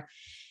anymore.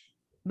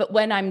 But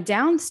when I'm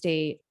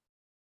downstate,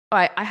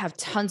 I have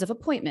tons of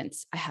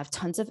appointments. I have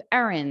tons of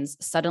errands.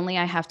 Suddenly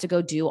I have to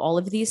go do all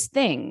of these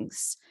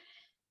things.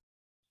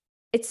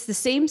 It's the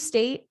same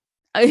state.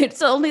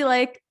 It's only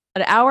like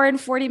an hour and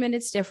 40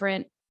 minutes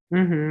different,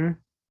 Mm-hmm.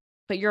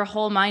 but your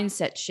whole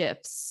mindset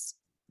shifts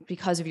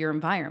because of your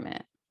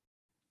environment.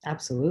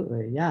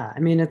 Absolutely. Yeah. I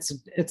mean, it's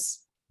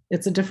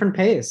a different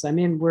pace. I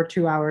mean, we're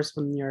 2 hours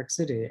from New York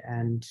City,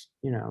 and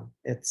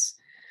it's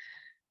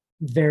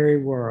very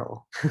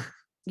rural.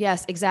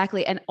 Yes,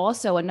 exactly. And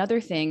also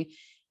another thing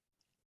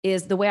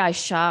is the way I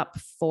shop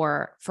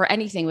for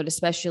anything, but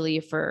especially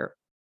for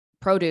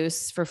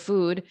produce, for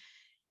food,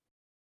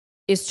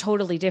 is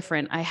totally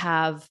different. I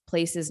have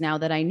places now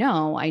that I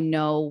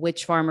know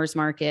which farmer's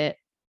market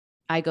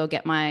I go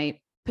get my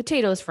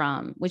potatoes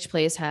from, which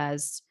place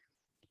has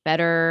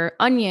better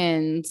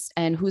onions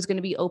and who's going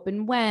to be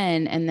open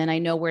when. And then I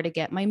know where to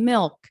get my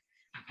milk.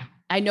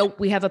 I know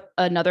we have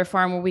another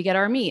farm where we get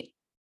our meat.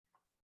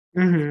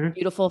 Mm-hmm.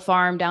 Beautiful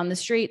farm down the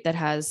street that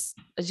has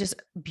just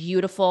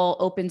beautiful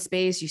open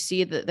space. You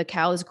see the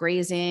cows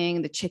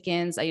grazing, the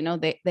chickens. They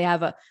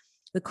have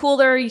the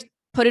cooler. You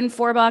put in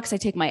 $4. I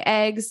take my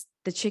eggs.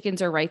 The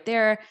chickens are right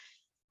there.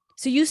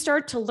 So you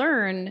start to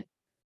learn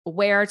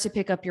where to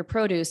pick up your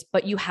produce,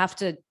 but you have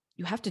to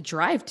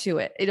drive to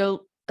it.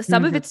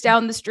 Some of Mm-hmm. it's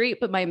down the street,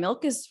 but my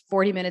milk is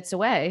 40 minutes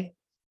away.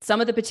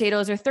 Some of the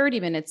potatoes are 30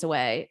 minutes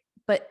away.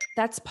 But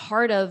that's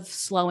part of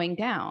slowing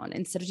down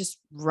instead of just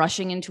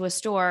rushing into a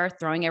store,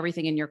 throwing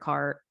everything in your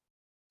cart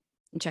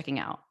and checking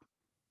out.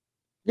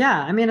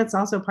 Yeah, I mean, it's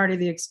also part of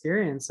the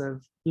experience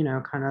of,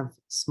 kind of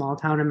small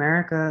town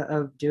America,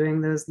 of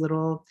doing those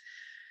little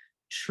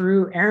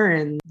true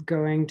errands,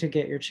 going to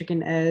get your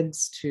chicken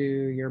eggs to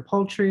your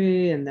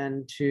poultry and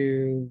then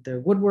to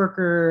the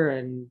woodworker.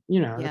 And,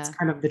 that's Yeah,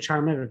 kind of the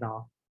charm of it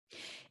all.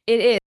 it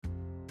is.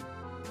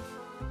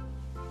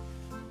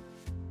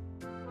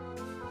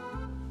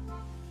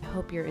 I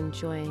hope you're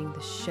enjoying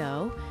the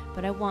show,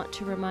 but I want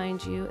to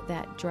remind you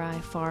that Dry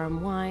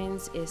Farm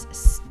Wines is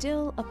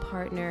still a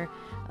partner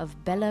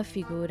of Bella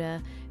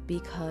Figura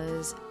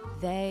because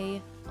they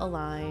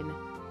align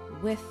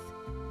with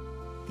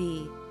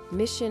the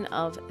mission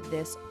of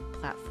this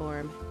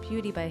platform: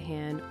 beauty by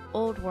hand,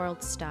 old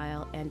world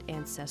style, and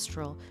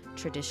ancestral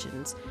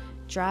traditions.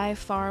 Dry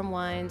Farm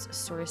Wines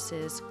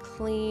sources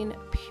clean,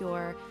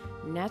 pure,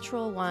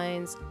 natural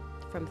wines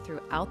from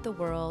throughout the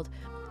world.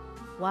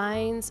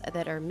 Wines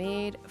that are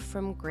made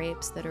from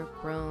grapes that are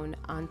grown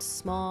on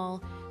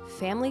small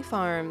family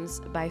farms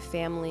by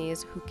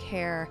families who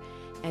care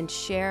and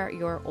share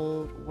your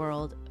old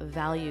world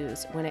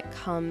values when it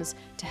comes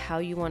to how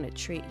you want to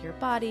treat your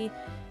body,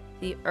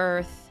 the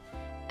earth,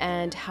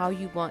 and how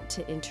you want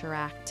to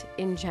interact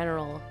in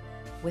general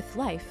with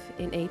life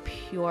in a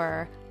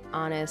pure,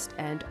 honest,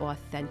 and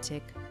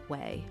authentic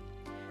way.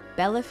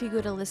 Bella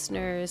Figura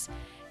listeners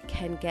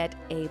can get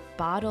a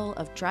bottle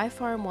of Dry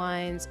Farm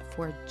Wines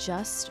for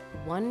just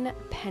 1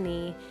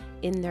 penny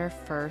in their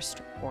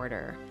first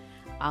order.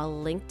 I'll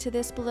link to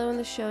this below in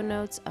the show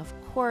notes, of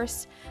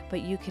course,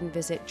 but you can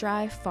visit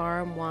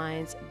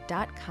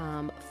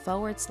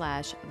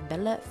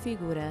dryfarmwines.com/Bella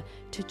Figura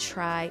to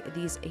try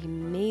these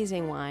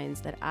amazing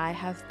wines that I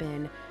have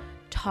been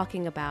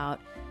talking about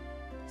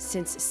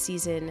since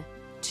season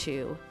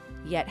 2,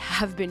 yet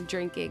have been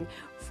drinking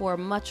for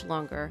much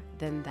longer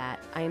than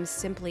that. I am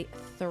simply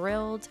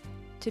thrilled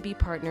to be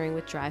partnering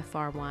with Dry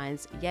Farm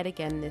Wines yet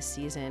again this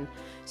season.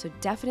 So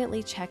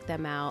definitely check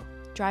them out,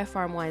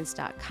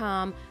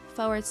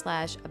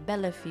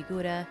 dryfarmwines.com/Bella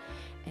Figura,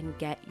 and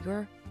get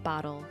your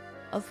bottle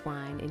of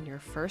wine in your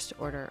first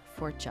order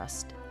for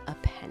just a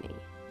penny.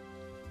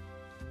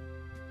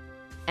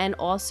 And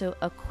also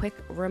a quick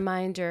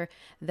reminder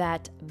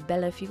that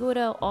Bella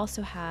Figura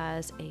also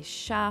has a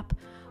shop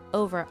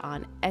over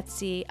on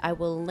Etsy. I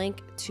will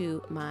link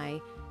to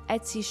my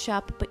Etsy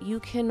shop, but you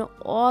can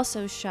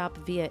also shop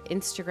via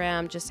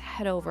Instagram. Just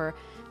head over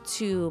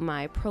to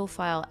my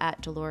profile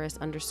at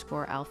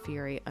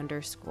Dolores_Alfieri_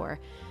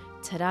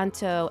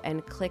 Taranto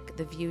and click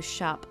the View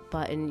Shop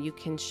button. You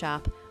can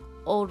shop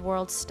old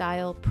world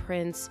style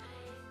prints,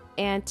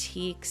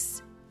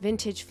 antiques,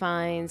 vintage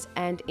finds,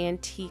 and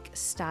antique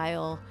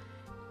style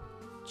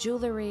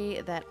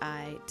jewelry that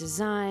I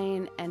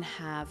design and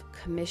have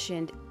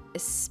commissioned,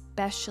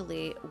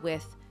 especially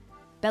with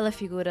Bella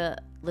Figura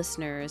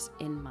listeners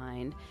in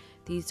mind.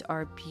 These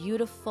are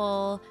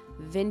beautiful,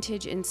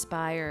 vintage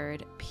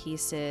inspired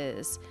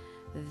pieces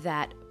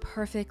that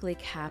perfectly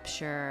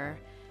capture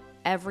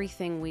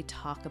everything we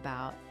talk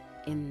about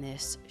in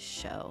this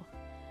show.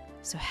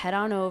 So head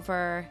on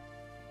over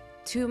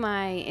to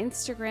my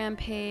Instagram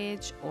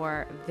page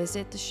or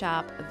visit the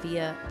shop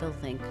via the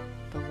link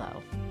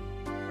below.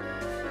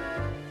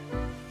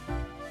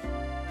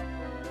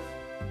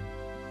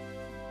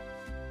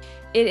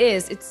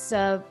 It's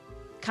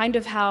kind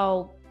of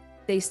how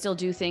they still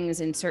do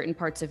things in certain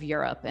parts of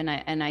Europe. And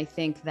I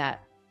think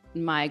that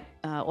my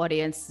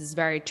audience is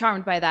very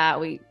charmed by that.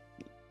 We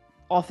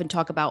often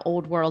talk about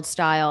old world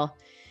style.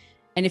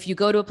 And if you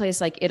go to a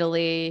place like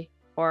Italy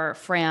or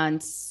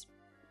France,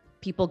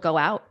 people go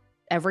out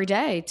every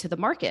day to the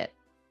market,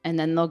 and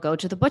then they'll go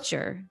to the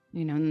butcher,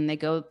 and then they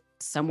go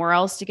somewhere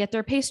else to get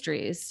their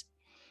pastries.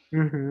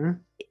 Mm-hmm.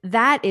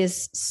 That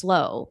is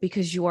slow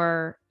because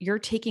you're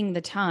taking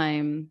the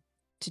time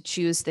to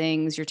choose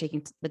things. You're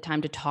taking the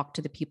time to talk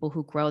to the people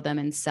who grow them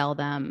and sell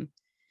them.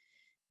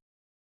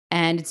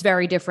 And it's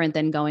very different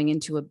than going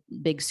into a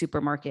big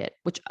supermarket,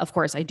 which of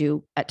course I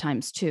do at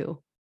times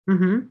too.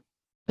 Mm-hmm.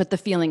 But the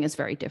feeling is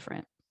very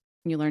different.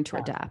 You learn to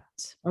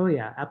adapt. Oh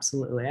yeah,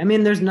 absolutely. I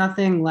mean, there's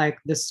nothing like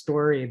the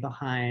story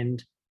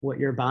behind what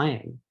you're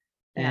buying.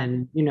 Yeah.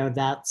 And,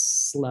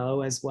 that's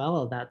slow as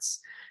well. That's,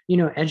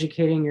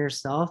 educating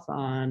yourself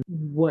on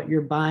what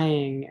you're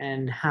buying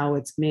and how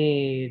it's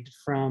made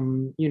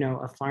from,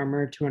 a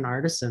farmer to an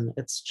artisan.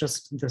 It's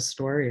just the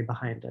story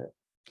behind it.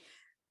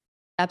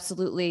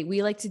 Absolutely.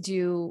 We like to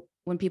do,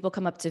 when people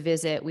come up to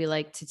visit, we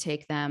like to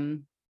take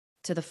them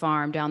to the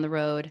farm down the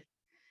road.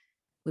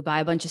 We buy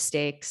a bunch of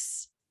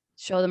steaks,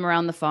 show them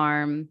around the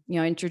farm,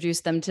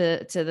 introduce them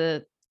to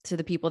the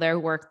people there who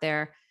work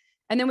there.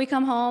 And then we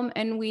come home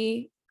and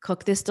we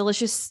cook this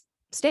delicious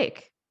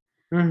steak.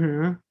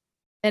 Mm-hmm.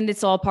 And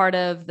it's all part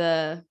of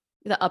the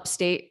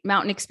upstate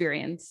mountain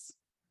experience.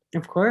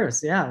 Of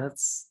course. Yeah.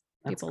 That's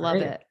people great.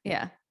 love it.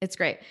 Yeah, it's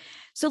great.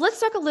 So let's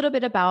talk a little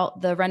bit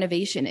about the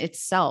renovation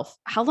itself.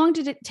 How long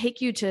did it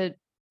take you to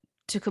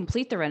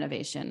complete the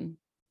renovation?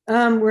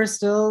 We're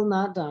still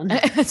not done.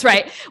 That's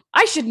right.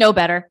 I should know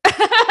better.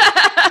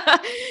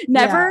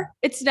 Never. Yeah.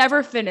 It's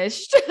never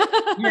finished.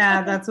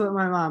 Yeah, that's what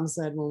my mom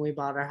said when we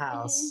bought our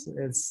house.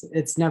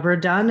 It's never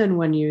done, and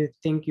when you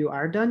think you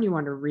are done, you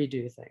want to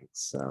redo things.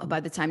 So by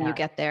the time you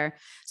get there,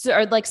 so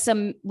are like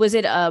was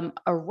it a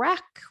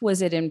wreck?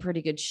 Was it in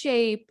pretty good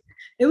shape?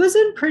 It was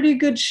in pretty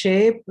good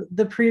shape.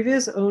 The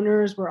previous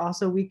owners were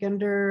also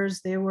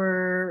weekenders. They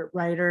were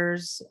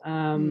writers,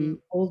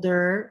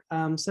 older,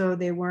 so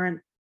they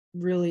weren't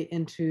really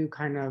into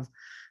kind of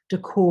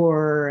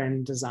decor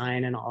and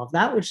design and all of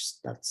that, which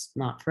that's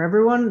not for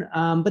everyone.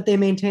 But they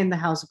maintained the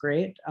house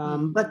great.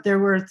 But there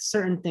were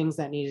certain things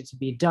that needed to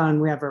be done.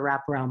 We have a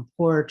wraparound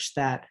porch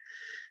that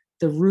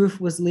the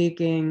roof was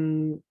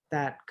leaking,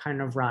 that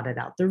kind of rotted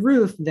out the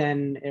roof.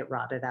 Then it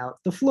rotted out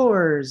the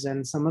floors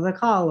and some of the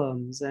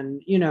columns.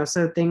 And,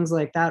 so things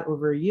like that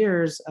over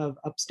years of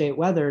upstate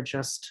weather,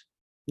 just,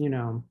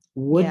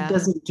 wood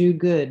doesn't do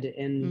good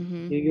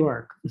in New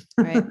York.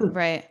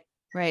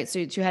 Right. So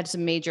you had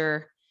some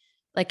major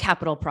like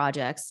capital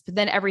projects, but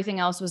then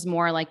everything else was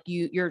more like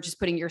you're just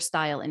putting your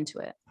style into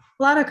it.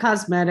 A lot of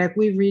cosmetic.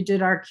 We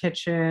redid our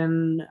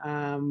kitchen.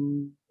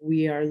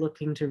 We are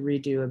looking to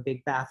redo a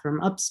big bathroom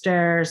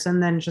upstairs,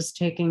 and then just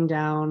taking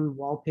down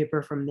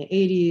wallpaper from the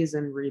 80s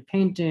and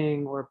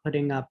repainting or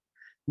putting up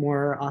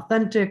more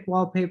authentic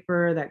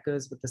wallpaper that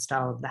goes with the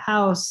style of the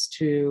house,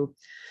 to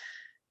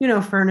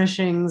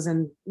furnishings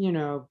and,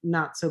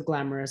 not so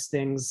glamorous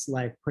things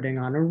like putting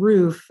on a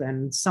roof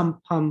and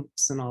sump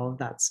pumps and all of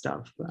that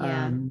stuff.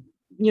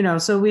 Yeah.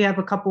 So we have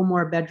a couple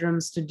more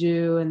bedrooms to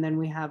do, and then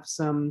we have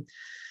some,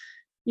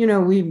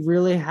 we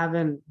really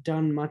haven't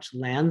done much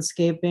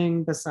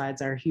landscaping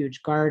besides our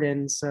huge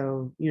garden.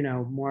 So,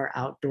 more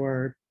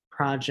outdoor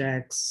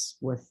projects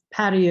with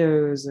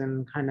patios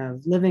and kind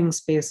of living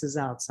spaces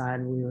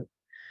outside. We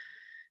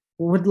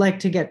would like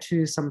to get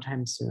to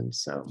sometime soon.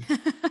 So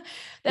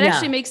that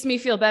actually makes me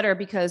feel better,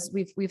 because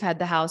we've had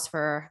the house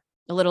for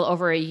a little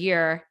over a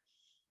year,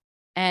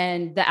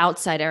 and the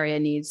outside area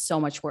needs so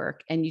much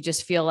work, and you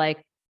just feel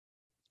like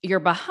you're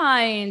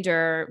behind,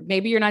 or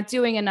maybe you're not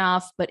doing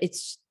enough, but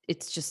it's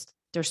just,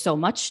 there's so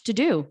much to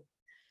do.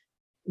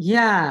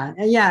 Yeah.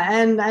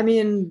 And I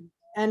mean,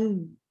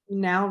 and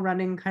now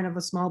running kind of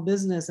a small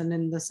business, and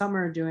in the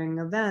summer doing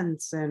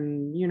events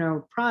and,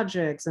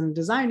 projects and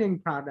designing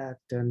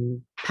product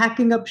and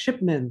packing up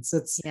shipments.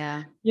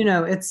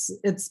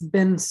 It's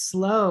been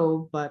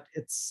slow, but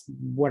it's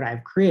what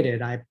I've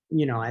created. I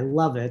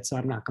love it, so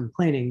I'm not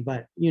complaining,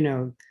 but,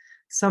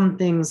 some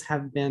things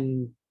have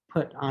been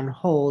put on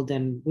hold.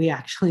 And we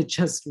actually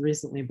just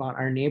recently bought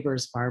our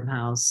neighbor's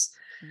farmhouse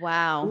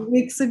Wow.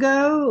 weeks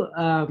ago.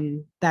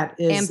 That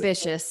is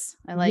Ambitious.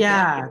 I like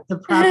yeah, it. the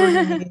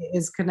property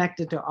is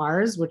connected to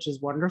ours, which is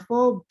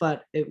wonderful,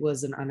 but it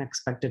was an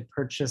unexpected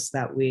purchase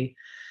that we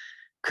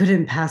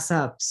couldn't pass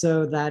up.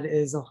 So that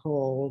is a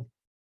whole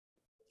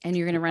And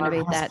you're going to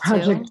renovate farmhouse that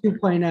project too?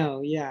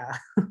 2.0. Yeah.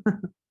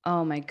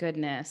 Oh my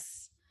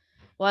goodness.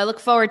 Well, I look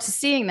forward to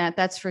seeing that.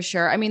 That's for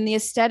sure. I mean, the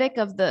aesthetic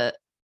of the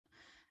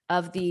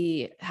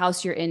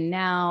house you're in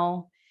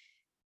now,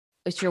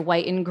 it's your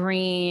white and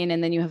green,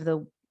 and then you have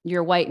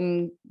your white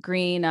and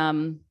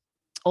green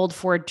old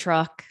Ford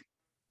truck.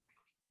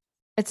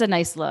 It's a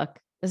nice look.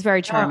 It's very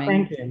Oh, charming.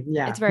 thank you.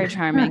 Yeah. It's very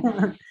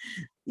charming.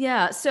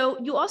 Yeah. So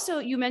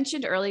you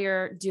mentioned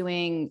earlier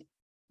doing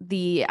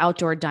the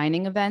outdoor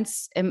dining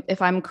events. And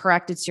if I'm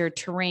correct, it's your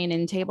terrain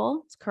and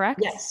table,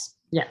 correct? Yes.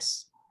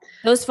 Yes.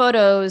 Those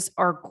photos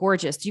are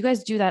gorgeous. Do you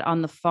guys do that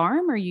on the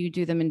farm or you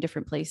do them in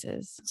different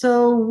places?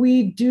 So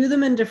we do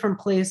them in different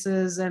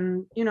places.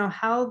 And,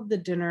 how the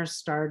dinner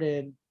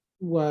started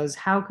was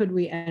how could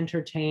we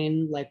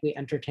entertain like we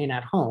entertain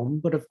at home,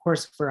 but of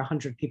course for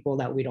 100 people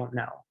that we don't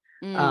know.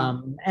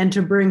 Mm. And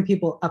to bring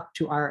people up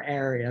to our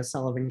area,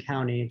 Sullivan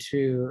County,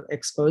 to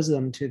expose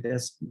them to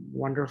this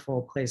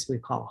wonderful place we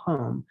call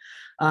home.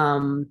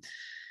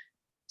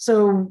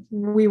 So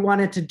we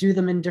wanted to do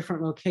them in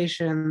different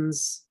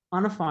locations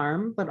on a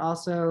farm, but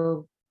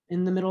also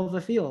in the middle of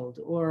a field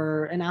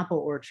or an apple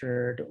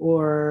orchard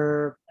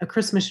or a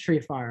Christmas tree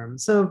farm.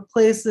 So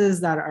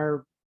places that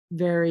are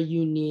very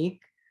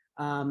unique,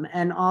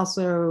 and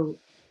also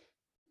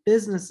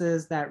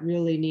businesses that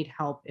really need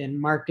help in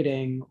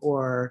marketing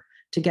or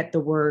to get the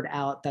word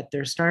out that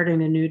they're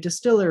starting a new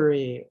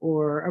distillery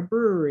or a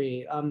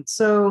brewery.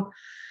 So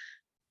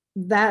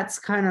that's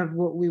kind of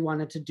what we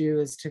wanted to do,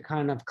 is to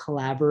kind of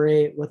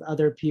collaborate with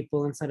other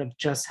people instead of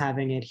just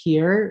having it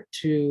here,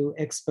 to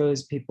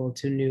expose people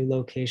to new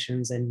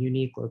locations and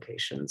unique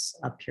locations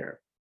up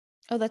here.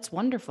 Oh, that's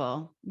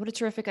wonderful. What a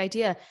terrific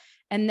idea.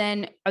 And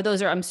then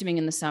I'm assuming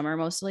in the summer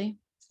mostly.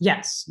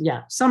 Yes.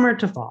 Yeah. Summer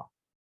to fall.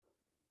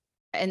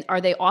 And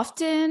are they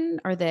often?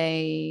 Are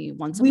they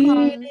once a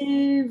month?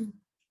 We've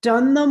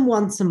done them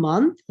once a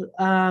month.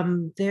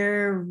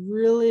 They're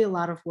really a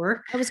lot of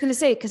work. I was going to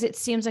say, because it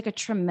seems like a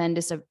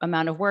tremendous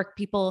amount of work.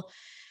 People,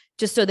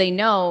 just so they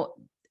know,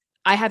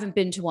 I haven't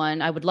been to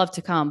one. I would love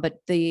to come, but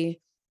the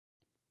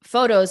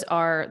photos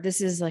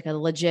this is like a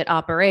legit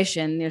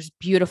operation. There's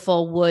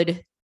beautiful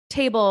wood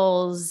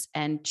tables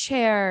and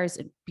chairs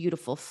and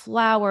beautiful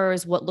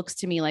flowers, what looks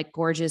to me like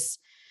gorgeous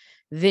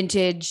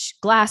vintage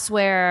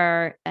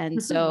glassware.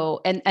 And so,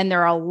 and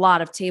there are a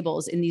lot of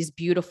tables in these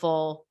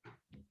beautiful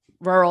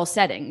rural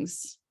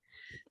settings.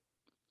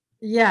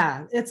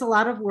 Yeah, it's a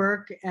lot of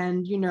work.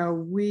 And,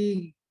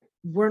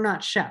 we're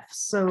not chefs.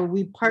 So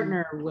we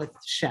partner with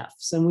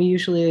chefs, and we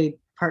usually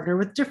partner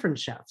with different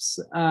chefs,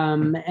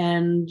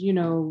 and,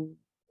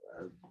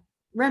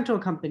 rental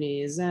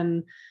companies.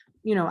 And,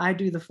 I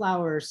do the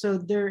flowers.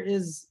 So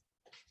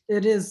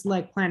it is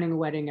like planning a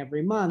wedding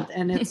every month.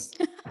 And it's,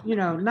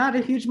 not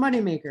a huge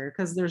moneymaker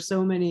because there's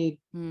so many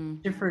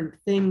different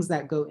things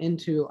that go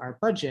into our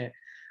budget.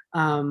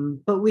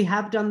 But we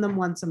have done them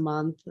once a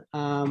month,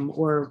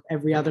 or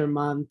every other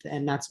month.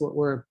 And that's what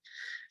we're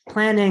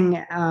planning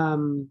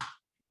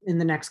in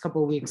the next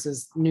couple of weeks,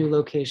 is new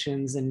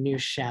locations and new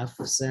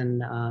chefs.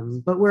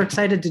 And but we're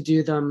excited to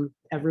do them.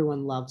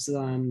 Everyone loves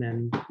them.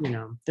 And,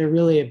 they're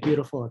really a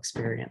beautiful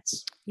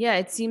experience. Yeah,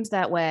 it seems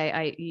that way.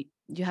 I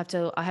have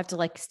to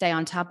like stay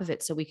on top of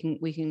it so we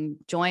can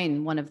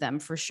join one of them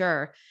for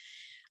sure.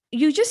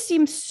 You just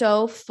seem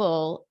so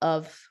full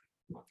of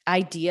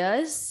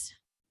ideas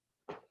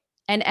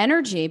and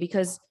energy,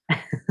 because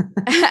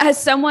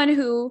as someone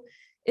who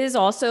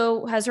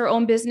has her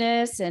own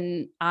business,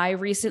 and I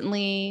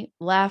recently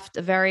left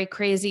a very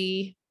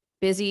crazy,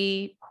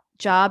 busy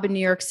job in New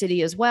York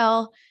City as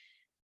well.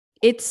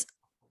 It's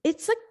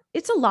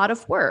a lot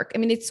of work. I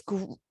mean,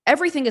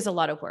 everything is a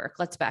lot of work.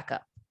 Let's back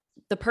up.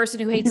 The person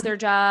who hates their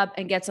job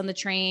and gets on the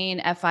train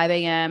at 5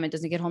 a.m. and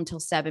doesn't get home till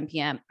 7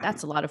 p.m.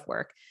 That's a lot of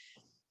work.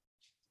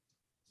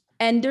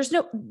 And there's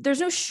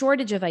no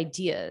shortage of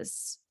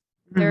ideas.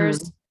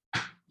 There's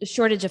a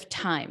shortage of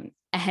time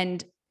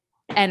and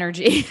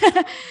energy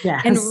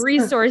and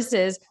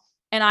resources.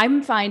 And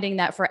I'm finding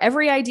that for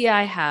every idea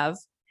I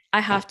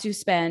have to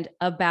spend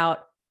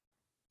about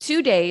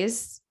 2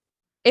 days,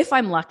 if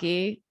I'm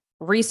lucky,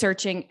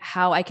 researching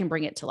how I can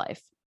bring it to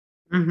life.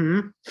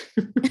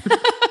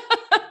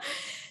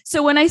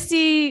 So when I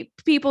see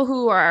people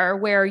who are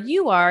where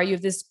you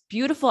have this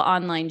beautiful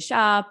online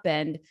shop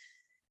and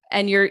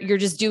you're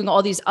just doing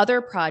all these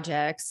other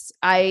projects,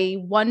 I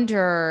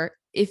wonder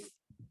if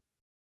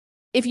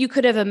you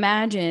could have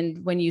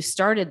imagined when you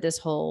started this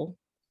whole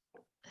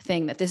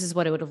thing that this is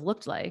what it would have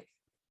looked like.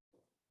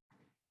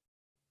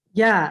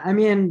 Yeah, I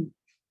mean,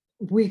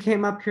 we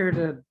came up here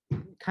to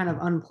kind of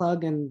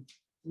unplug and,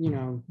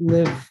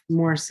 live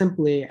more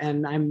simply,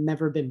 and I've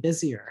never been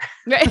busier.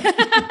 Right.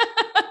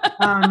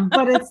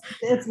 But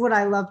it's what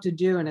I love to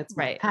do, and it's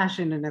my Right.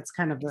 passion, and it's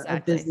kind of a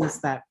Exactly. business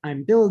that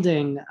I'm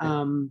building.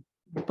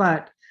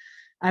 But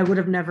I would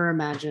have never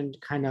imagined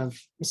kind of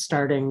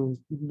starting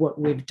what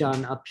we've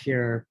done up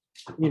here,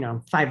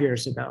 5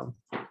 years ago,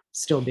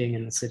 still being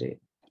in the city.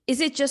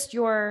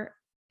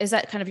 Is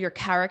that kind of your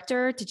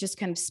character to just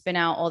kind of spin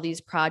out all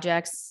these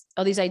projects,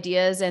 all these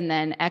ideas, and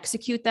then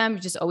execute them?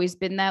 You've just always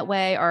been that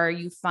way? Or are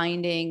you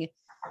finding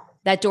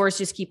that doors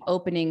just keep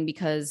opening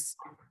because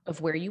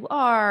of where you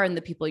are and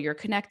the people you're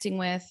connecting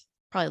with?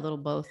 Probably a little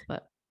both,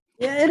 but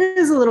Yeah, it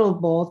is a little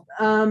both.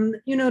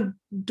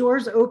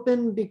 Doors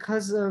open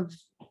because of,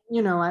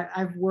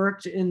 I've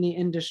worked in the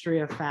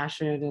industry of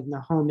fashion and the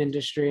home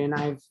industry, and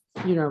I've,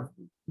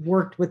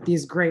 worked with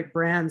these great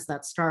brands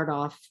that start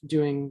off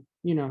doing,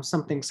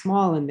 something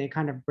small, and they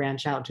kind of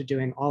branch out to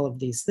doing all of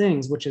these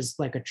things, which is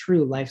like a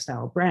true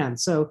lifestyle brand.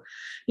 So,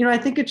 I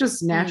think it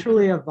just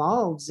naturally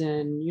evolves,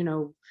 and,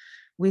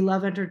 we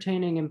love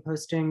entertaining and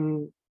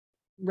posting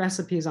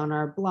recipes on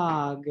our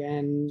blog,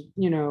 and,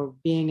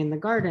 being in the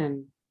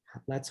garden.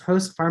 Let's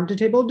host farm to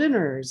table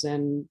dinners,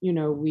 and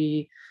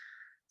we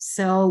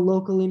sell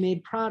locally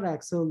made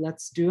products, so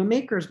let's do a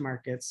makers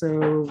market,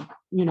 so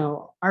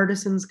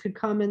artisans could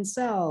come and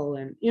sell,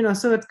 and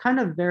so it's kind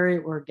of very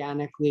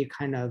organically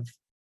kind of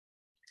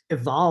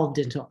evolved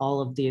into all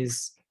of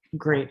these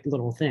great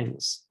little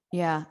things.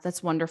 yeah,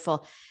 that's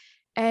wonderful.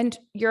 And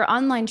your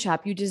online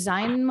shop, you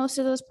design most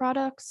of those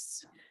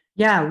products?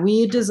 Yeah,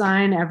 we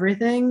design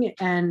everything,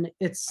 and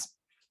it's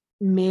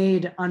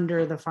made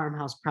under the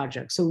Farmhouse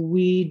Project, so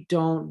we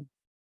don't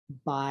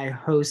buy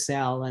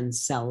wholesale and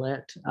sell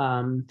it.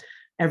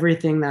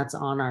 Everything that's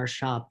on our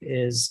shop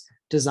is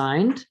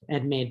designed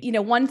and made.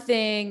 One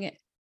thing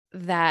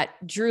that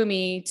drew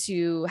me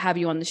to have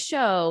you on the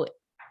show,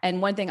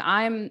 and one thing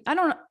I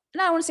don't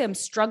want to say I'm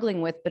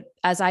struggling with, but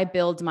as I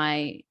build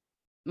my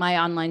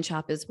online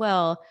shop as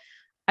well,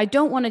 I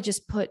don't want to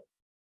just put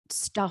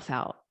stuff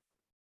out.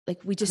 Like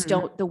we just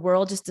don't, the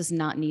world just does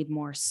not need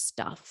more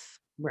stuff.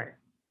 Right.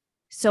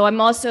 So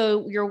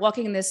you're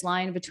walking this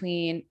line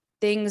between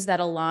things that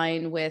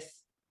align with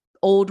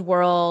old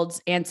world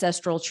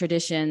ancestral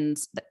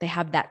traditions, that they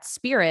have that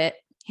spirit,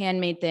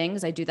 handmade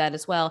things. I do that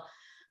as well,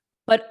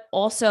 but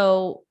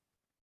also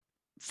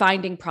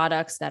finding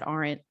products that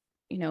aren't,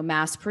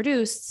 mass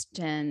produced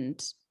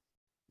and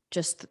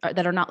just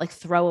that are not like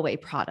throwaway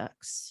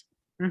products.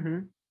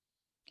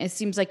 It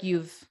seems like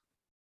you've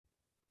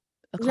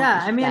accomplished.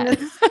 Yeah, I mean,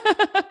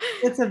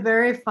 it's a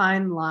very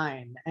fine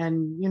line,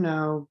 and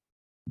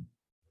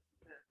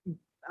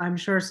I'm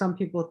sure some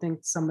people think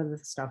some of the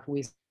stuff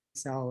we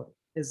sell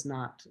is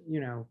not,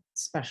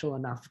 special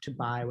enough to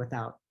buy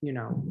without,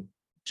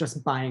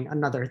 just buying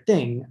another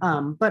thing.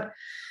 But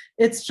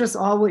it's just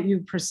all what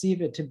you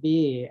perceive it to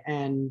be.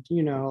 And, a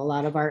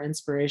lot of our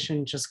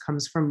inspiration just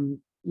comes from,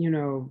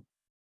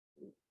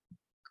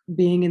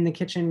 being in the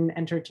kitchen,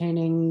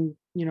 entertaining,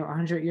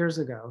 100 years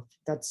ago.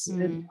 That's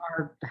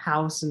our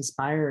house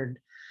inspired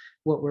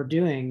what we're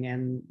doing.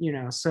 And,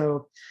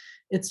 so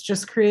it's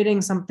just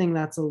creating something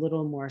that's a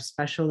little more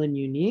special and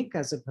unique,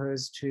 as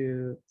opposed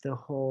to the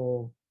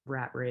whole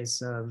rat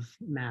race of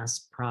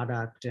mass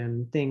product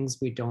and things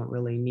we don't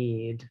really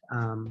need.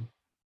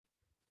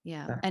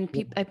 Yeah. And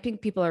I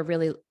think people are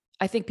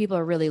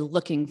really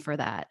looking for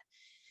that.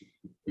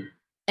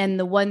 And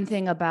the one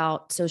thing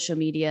about social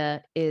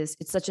media is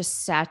it's such a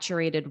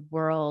saturated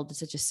world,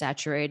 such a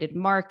saturated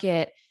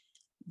market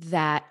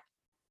that,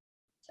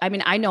 I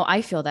mean, I know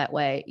I feel that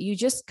way. You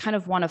just kind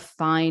of want to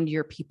find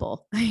your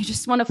people. You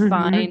just want to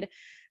find,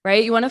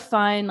 right? You want to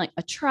find like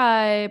a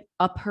tribe,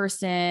 a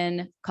person,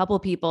 a couple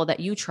of people that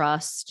you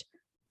trust,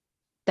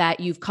 that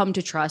you've come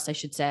to trust, I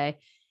should say.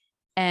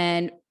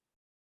 And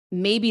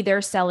maybe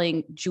they're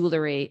selling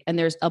jewelry and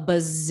there's a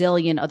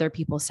bazillion other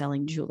people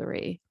selling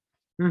jewelry.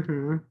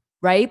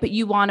 Right? But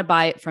you want to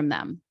buy it from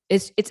them.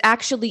 It's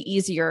actually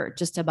easier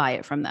just to buy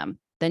it from them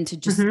than to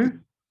just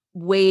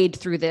wade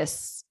through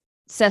this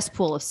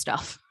cesspool of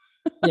stuff.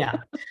 Yeah.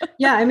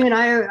 I mean,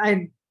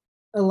 I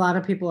a lot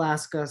of people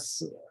ask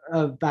us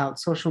about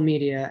social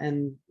media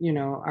and,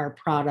 our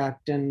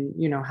product and,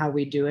 how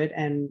we do it.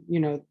 And,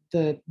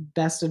 the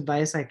best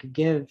advice I could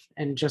give,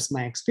 and just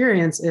my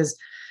experience, is,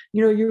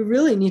 you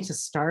really need to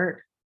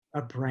start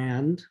a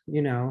brand,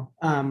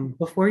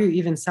 before you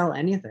even sell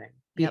anything.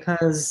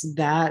 Because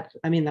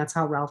that's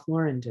how Ralph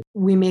Lauren did.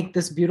 We make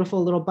this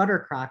beautiful little butter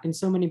crock, and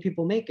so many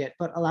people make it,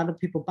 but a lot of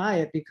people buy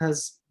it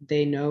because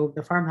they know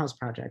the Farmhouse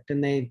Project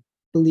and they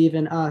believe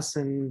in us.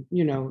 And,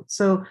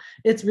 so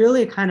it's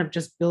really kind of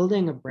just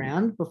building a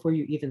brand before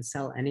you even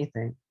sell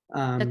anything.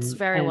 That's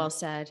very well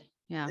said.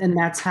 Yeah. And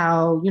that's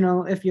how,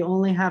 if you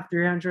only have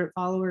 300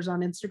 followers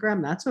on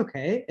Instagram, that's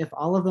okay. If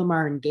all of them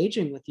are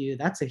engaging with you,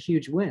 that's a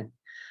huge win.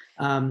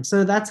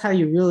 So that's how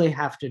you really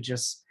have to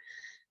just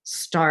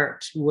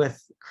start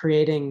with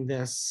creating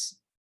this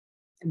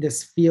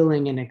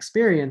feeling and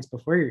experience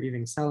before you're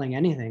even selling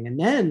anything, and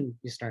then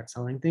you start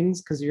selling things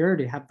because you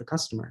already have the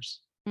customers.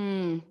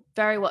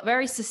 Very well,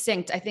 very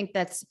succinct. I think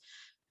that's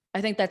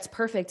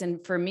perfect.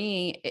 And for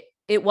me,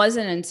 it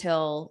wasn't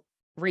until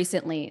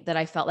recently that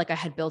I felt like I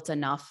had built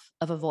enough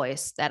of a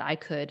voice that I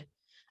could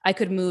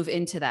move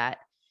into that.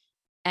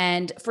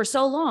 And for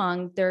so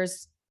long,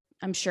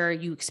 I'm sure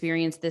you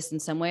experienced this in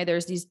some way.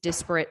 There's these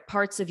disparate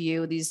parts of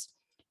you, these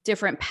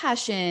different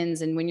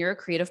passions. And when you're a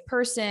creative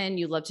person,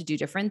 you love to do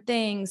different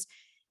things.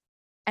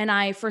 And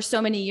I, for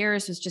so many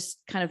years, was just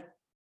kind of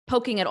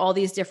poking at all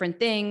these different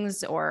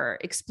things or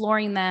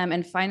exploring them.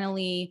 And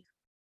finally,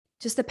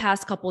 just the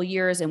past couple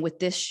years, and with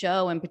this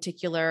show in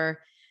particular,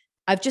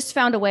 I've just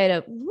found a way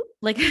to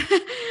like,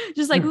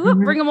 just like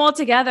bring them all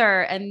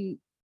together. And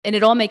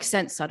it all makes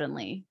sense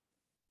suddenly.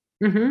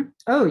 Mm-hmm.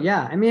 Oh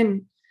yeah. I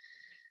mean,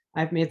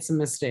 I've made some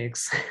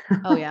mistakes.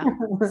 Oh yeah.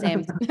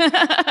 Same.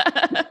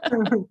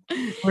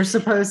 We're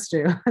supposed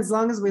to, as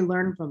long as we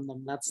learn from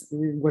them. That's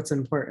what's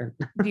important.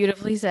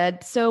 Beautifully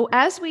said. So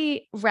as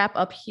we wrap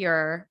up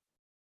here,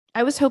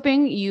 I was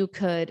hoping you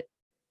could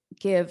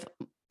give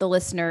the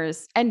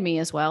listeners and me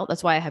as well.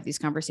 That's why I have these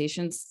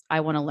conversations.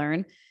 I want to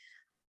learn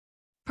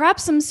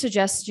perhaps some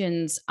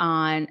suggestions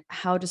on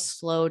how to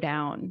slow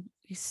down.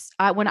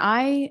 When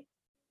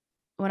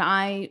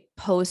I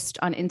post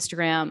on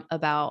Instagram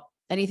about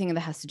anything that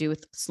has to do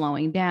with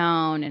slowing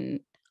down and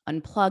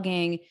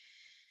unplugging,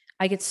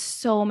 I get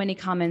so many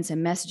comments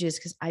and messages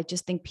because I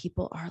just think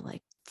people are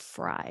like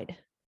fried,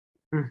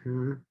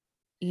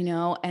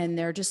 and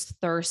they're just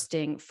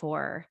thirsting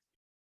for,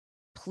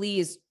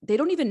 please, they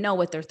don't even know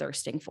what they're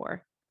thirsting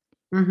for,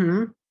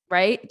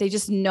 right? They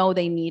just know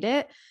they need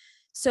it.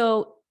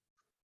 So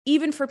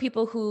even for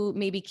people who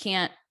maybe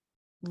can't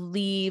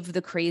leave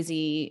the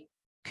crazy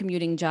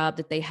commuting job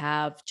that they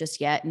have just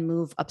yet and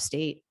move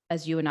upstate,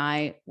 as you and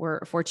I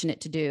were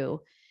fortunate to do,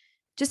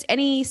 just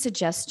any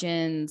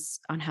suggestions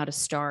on how to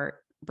start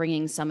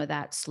bringing some of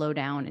that slow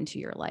down into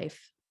your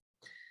life?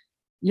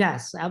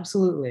 Yes,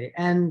 absolutely.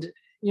 And,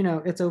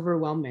 it's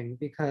overwhelming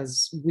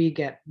because we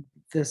get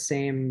the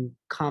same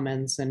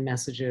comments and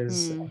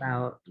messages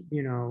about,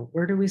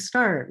 where do we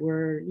start?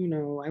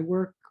 I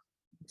work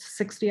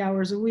 60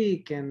 hours a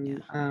week.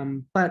 And,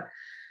 but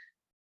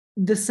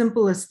the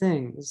simplest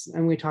things,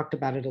 and we talked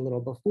about it a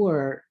little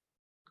before,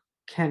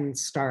 can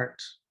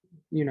start,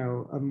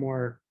 a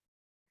more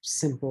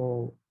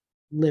simple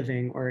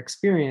living or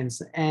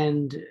experience.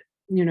 And,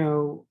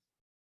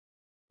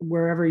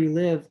 wherever you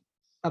live,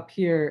 up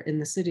here in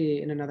the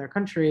city, in another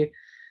country,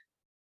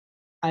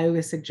 I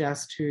always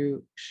suggest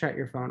to shut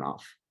your phone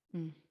off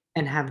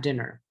and have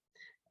dinner.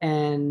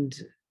 And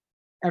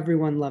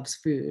everyone loves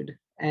food.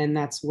 And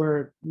that's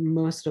where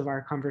most of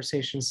our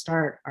conversations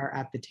start, are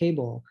at the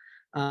table.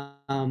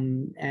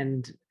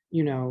 And,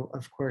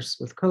 of course,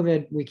 with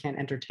COVID, we can't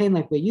entertain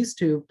like we used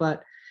to,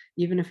 but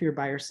even if you're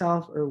by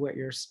yourself or with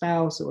your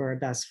spouse or a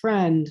best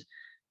friend,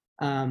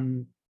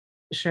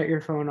 shut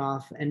your phone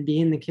off and be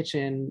in the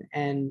kitchen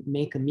and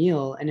make a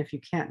meal. And if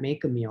you can't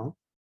make a meal,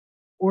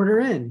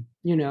 order in.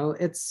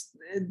 It's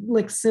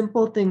like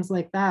simple things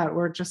like that,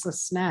 or just a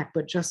snack,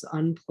 but just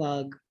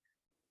unplug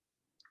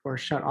or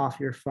shut off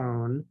your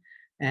phone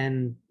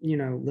and,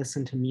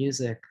 listen to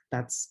music.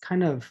 That's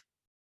kind of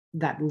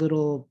that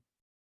little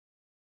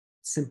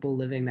simple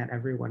living that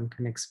everyone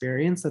can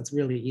experience. That's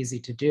really easy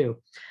to do,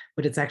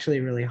 but it's actually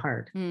really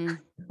hard.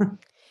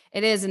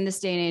 It is in this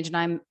day and age.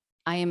 And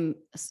I am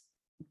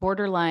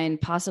borderline,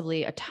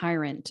 possibly a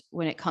tyrant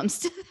when it comes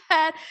to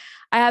that.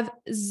 I have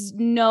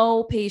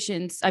no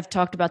patience. I've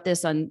talked about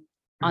this on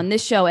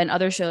this show and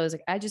other shows.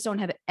 Like, I just don't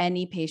have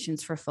any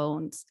patience for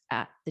phones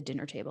at the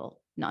dinner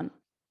table. None.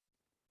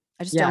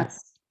 I just don't.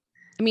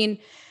 I mean,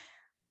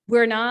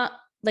 we're not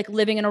like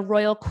living in a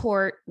royal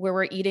court where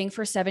we're eating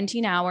for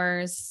 17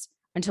 hours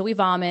until we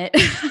vomit.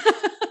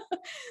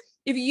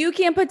 If you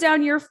can't put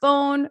down your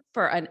phone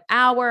for an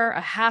hour,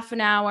 a half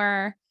an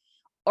hour,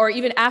 or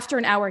even after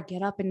an hour,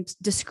 get up and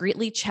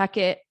discreetly check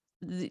it.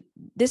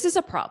 This is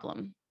a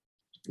problem.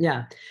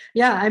 Yeah.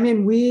 Yeah. I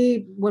mean,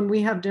 when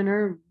we have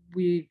dinner,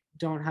 we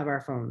don't have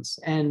our phones.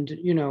 And,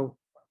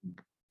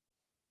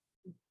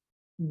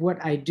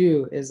 what I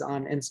do is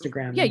on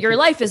Instagram. Yeah, your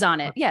life is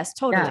on it. Yes,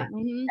 totally. Yeah.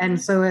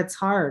 And so it's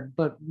hard,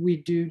 but we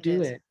do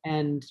it.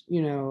 And,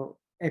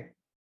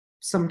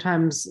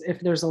 sometimes if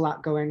there's a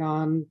lot going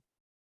on,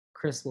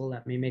 Chris will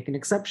let me make an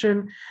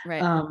exception.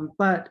 Right.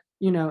 But,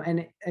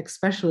 and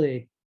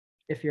especially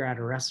if you're at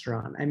a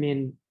restaurant, I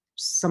mean,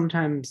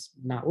 sometimes,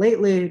 not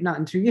lately, not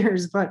in 2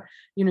 years, but,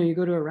 you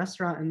go to a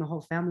restaurant and the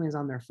whole family is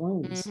on their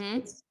phones.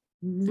 It's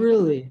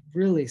really,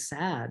 really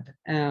sad.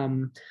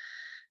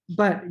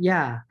 But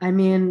yeah, I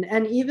mean,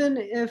 and even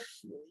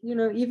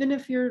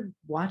if you're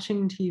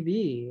watching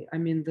TV, I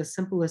mean, the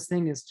simplest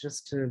thing is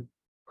just to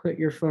put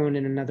your phone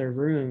in another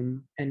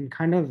room and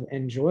kind of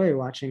enjoy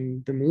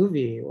watching the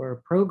movie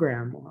or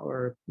program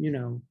or,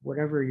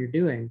 whatever you're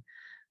doing.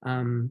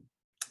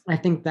 I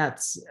think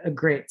that's a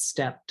great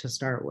step to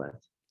start with.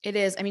 It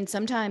is. I mean,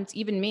 sometimes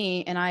even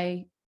me, and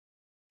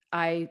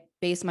I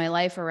base my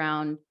life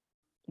around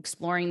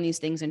exploring these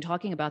things and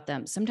talking about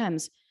them.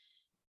 Sometimes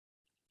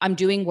I'm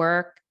doing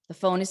work, the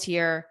phone is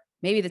here,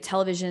 maybe the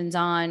television's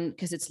on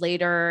because it's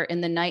later in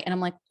the night. And I'm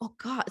like, oh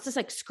God, it's just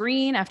like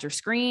screen after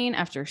screen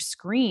after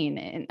screen.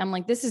 And I'm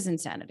like, this is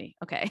insanity.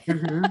 Okay.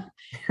 Mhm.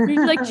 You need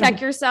to like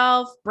check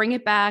yourself, bring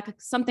it back.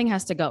 Something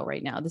has to go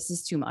right now. This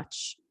is too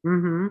much.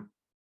 Mhm.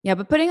 Yeah.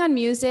 But putting on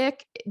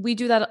music, we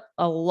do that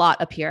a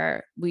lot up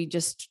here. We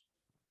just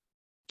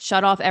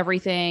shut off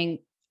everything.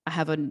 I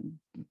have a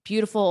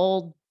beautiful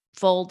old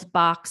fold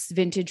box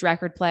vintage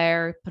record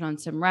player, put on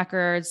some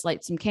records,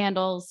 light some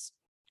candles,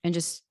 and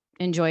just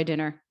enjoy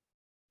dinner.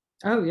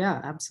 Oh yeah,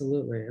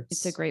 absolutely.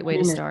 It's a great I way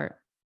to mean, start.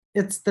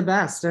 it's the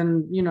best.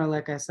 And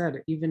like I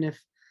said, even if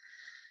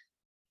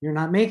you're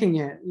not making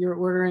it, you're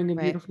ordering a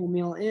Right. beautiful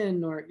meal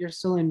in, or you're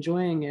still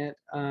enjoying it.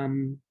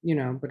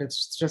 But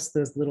it's just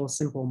those little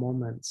simple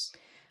moments.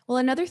 Well,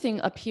 another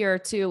thing up here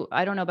too,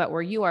 I don't know about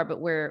where you are, but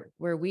where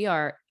we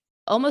are,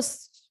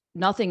 almost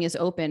nothing is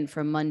open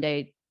from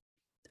Monday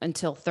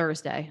until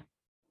Thursday.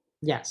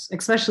 Yes,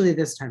 especially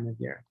this time of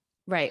year.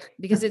 Right.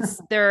 Because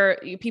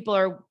people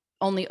are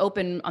only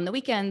open on the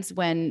weekends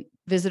when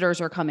visitors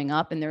are coming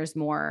up and there's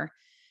more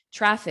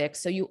traffic.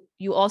 So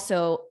you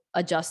also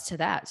adjust to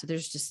that. So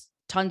there's just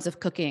tons of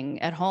cooking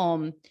at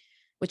home,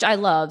 which I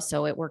love.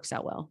 So it works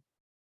out well.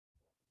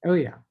 Oh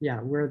yeah,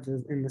 yeah, we're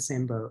in the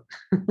same boat.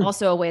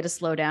 Also a way to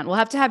slow down. We'll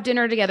have to have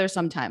dinner together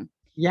sometime.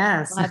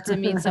 Yes. We'll have to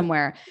meet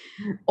somewhere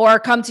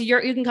or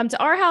you can come to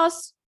our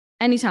house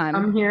anytime.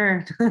 I'm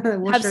here.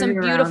 We'll have show some you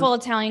beautiful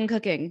Italian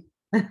cooking.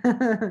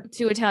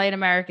 To Italian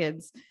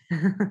Americans.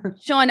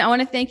 Sean, I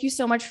want to thank you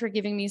so much for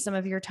giving me some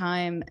of your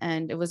time.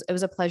 And it was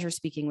a pleasure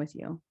speaking with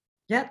you.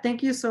 Yeah,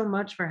 thank you so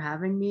much for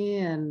having me.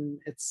 And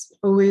it's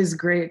always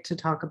great to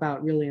talk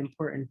about really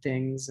important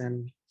things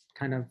and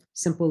kind of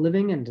simple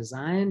living and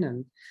design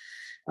and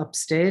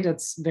upstate.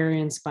 It's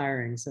very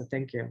inspiring. So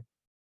thank you.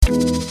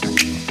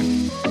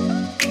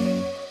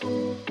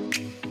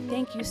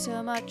 Thank you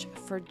so much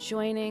for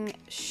joining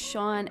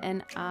Sean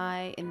and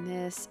I in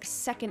this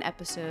second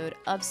episode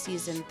of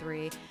season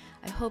 3.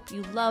 I hope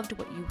you loved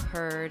what you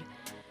heard.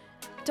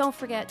 Don't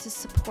forget to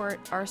support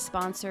our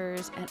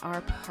sponsors and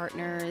our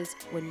partners.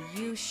 When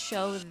you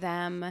show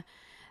them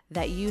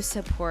that you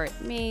support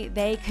me,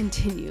 they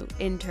continue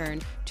in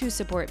turn to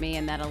support me,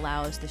 and that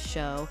allows the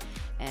show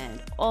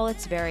and all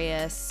its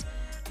various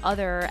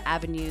other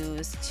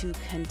avenues to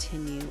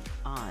continue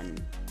on.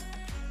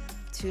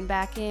 Tune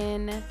back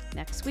in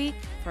next week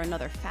for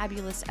another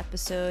fabulous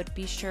episode.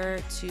 Be sure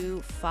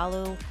to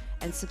follow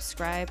and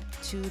subscribe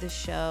to the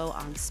show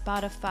on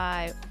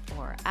Spotify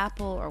or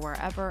Apple or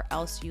wherever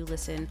else you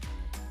listen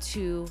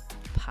to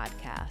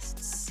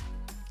podcasts.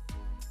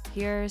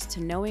 Here's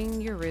to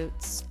knowing your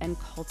roots and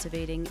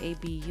cultivating a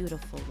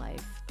beautiful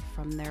life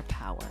from their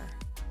power.